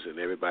listeners and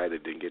everybody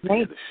that didn't get to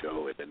hear the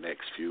show in the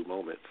next few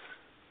moments.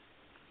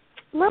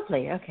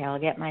 Lovely. Okay, I'll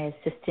get my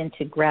assistant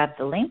to grab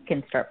the link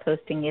and start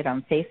posting it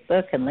on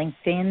Facebook and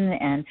LinkedIn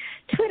and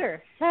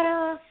Twitter.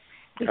 Ta-da!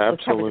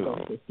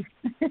 Absolutely.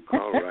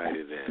 All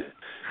righty then.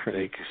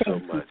 Thank you so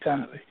much,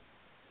 Holly.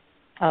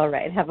 All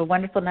right. Have a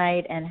wonderful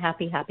night and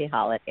happy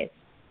holidays.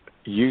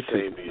 You too.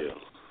 Same to you.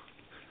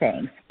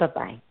 Thanks.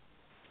 Bye-bye.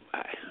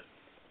 Bye.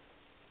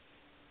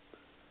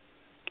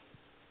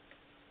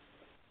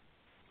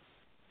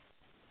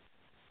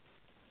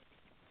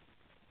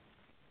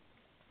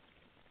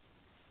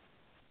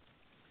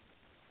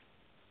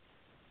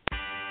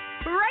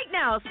 Right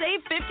now,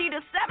 save 50 to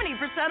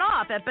 70%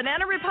 off at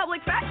Banana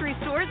Republic factory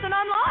stores and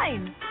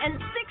online.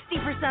 And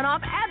 60%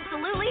 off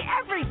absolutely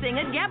everything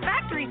at Gap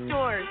factory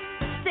stores.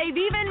 Save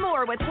even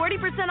more with 40%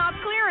 off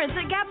clearance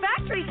at Gap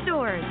factory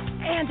stores.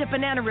 And at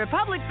Banana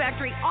Republic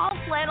factory, all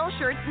flannel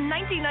shirts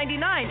 $19.99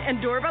 and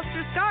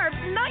doorbuster scarves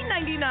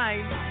 $9.99.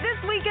 This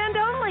weekend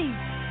only.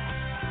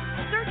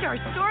 Search our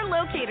store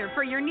locator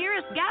for your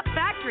nearest Gap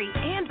factory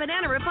and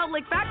Banana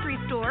Republic factory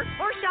store,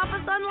 or shop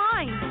us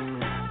online.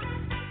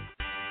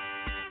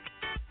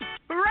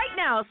 Right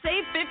now,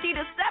 save 50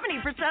 to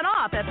 70%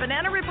 off at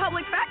Banana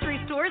Republic factory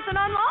stores and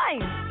online.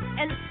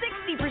 And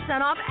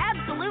 60% off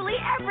absolutely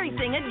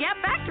everything at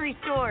Gap factory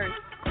stores.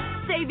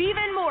 Save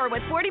even more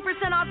with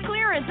 40% off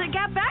clearance at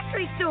Gap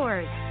factory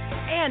stores.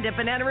 And at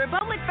Banana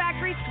Republic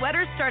factory,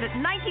 sweaters start at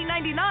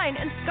 $19.99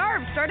 and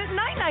scarves start at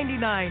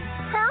 $9.99.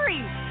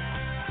 Hurry!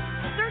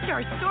 Search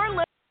our store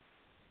locator.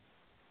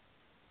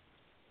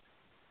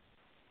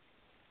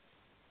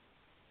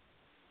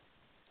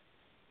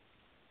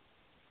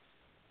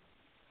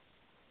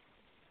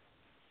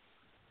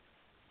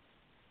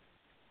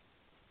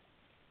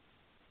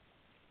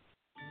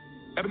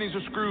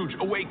 Ebenezer Scrooge,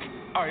 awake!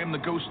 I am the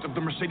ghost of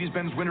the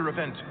Mercedes-Benz winter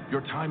event.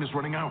 Your time is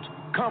running out.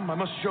 Come, I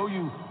must show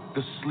you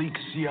the sleek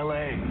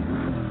CLA.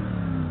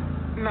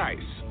 Nice,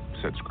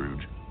 said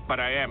Scrooge, but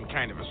I am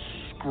kind of a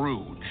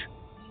Scrooge.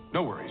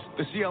 No worries.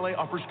 The CLA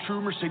offers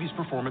true Mercedes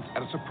performance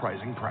at a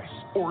surprising price.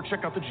 Or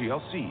check out the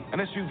GLC, an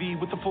SUV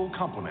with the full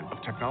complement of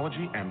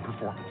technology and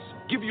performance.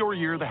 Give your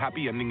year the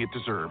happy ending it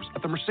deserves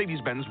at the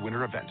Mercedes-Benz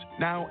Winter Event,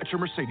 now at your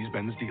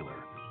Mercedes-Benz dealer.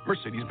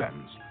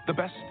 Mercedes-Benz, the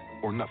best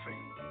or nothing.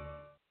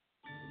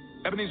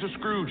 Ebenezer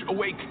Scrooge,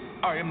 awake!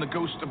 I am the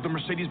ghost of the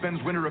Mercedes-Benz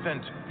Winter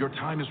Event. Your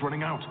time is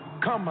running out.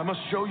 Come, I must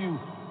show you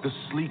the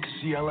sleek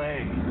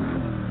CLA.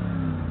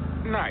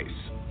 Nice,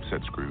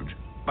 said Scrooge,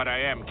 but I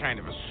am kind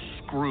of a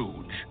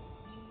Scrooge.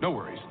 No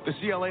worries. The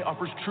CLA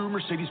offers true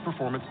Mercedes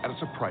performance at a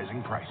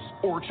surprising price.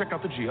 Or check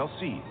out the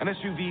GLC, an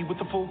SUV with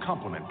the full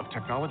complement of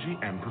technology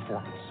and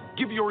performance.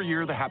 Give your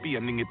year the happy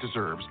ending it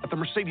deserves at the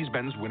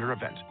Mercedes-Benz Winter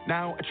Event,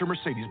 now at your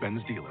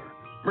Mercedes-Benz dealer.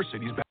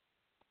 Mercedes-Benz.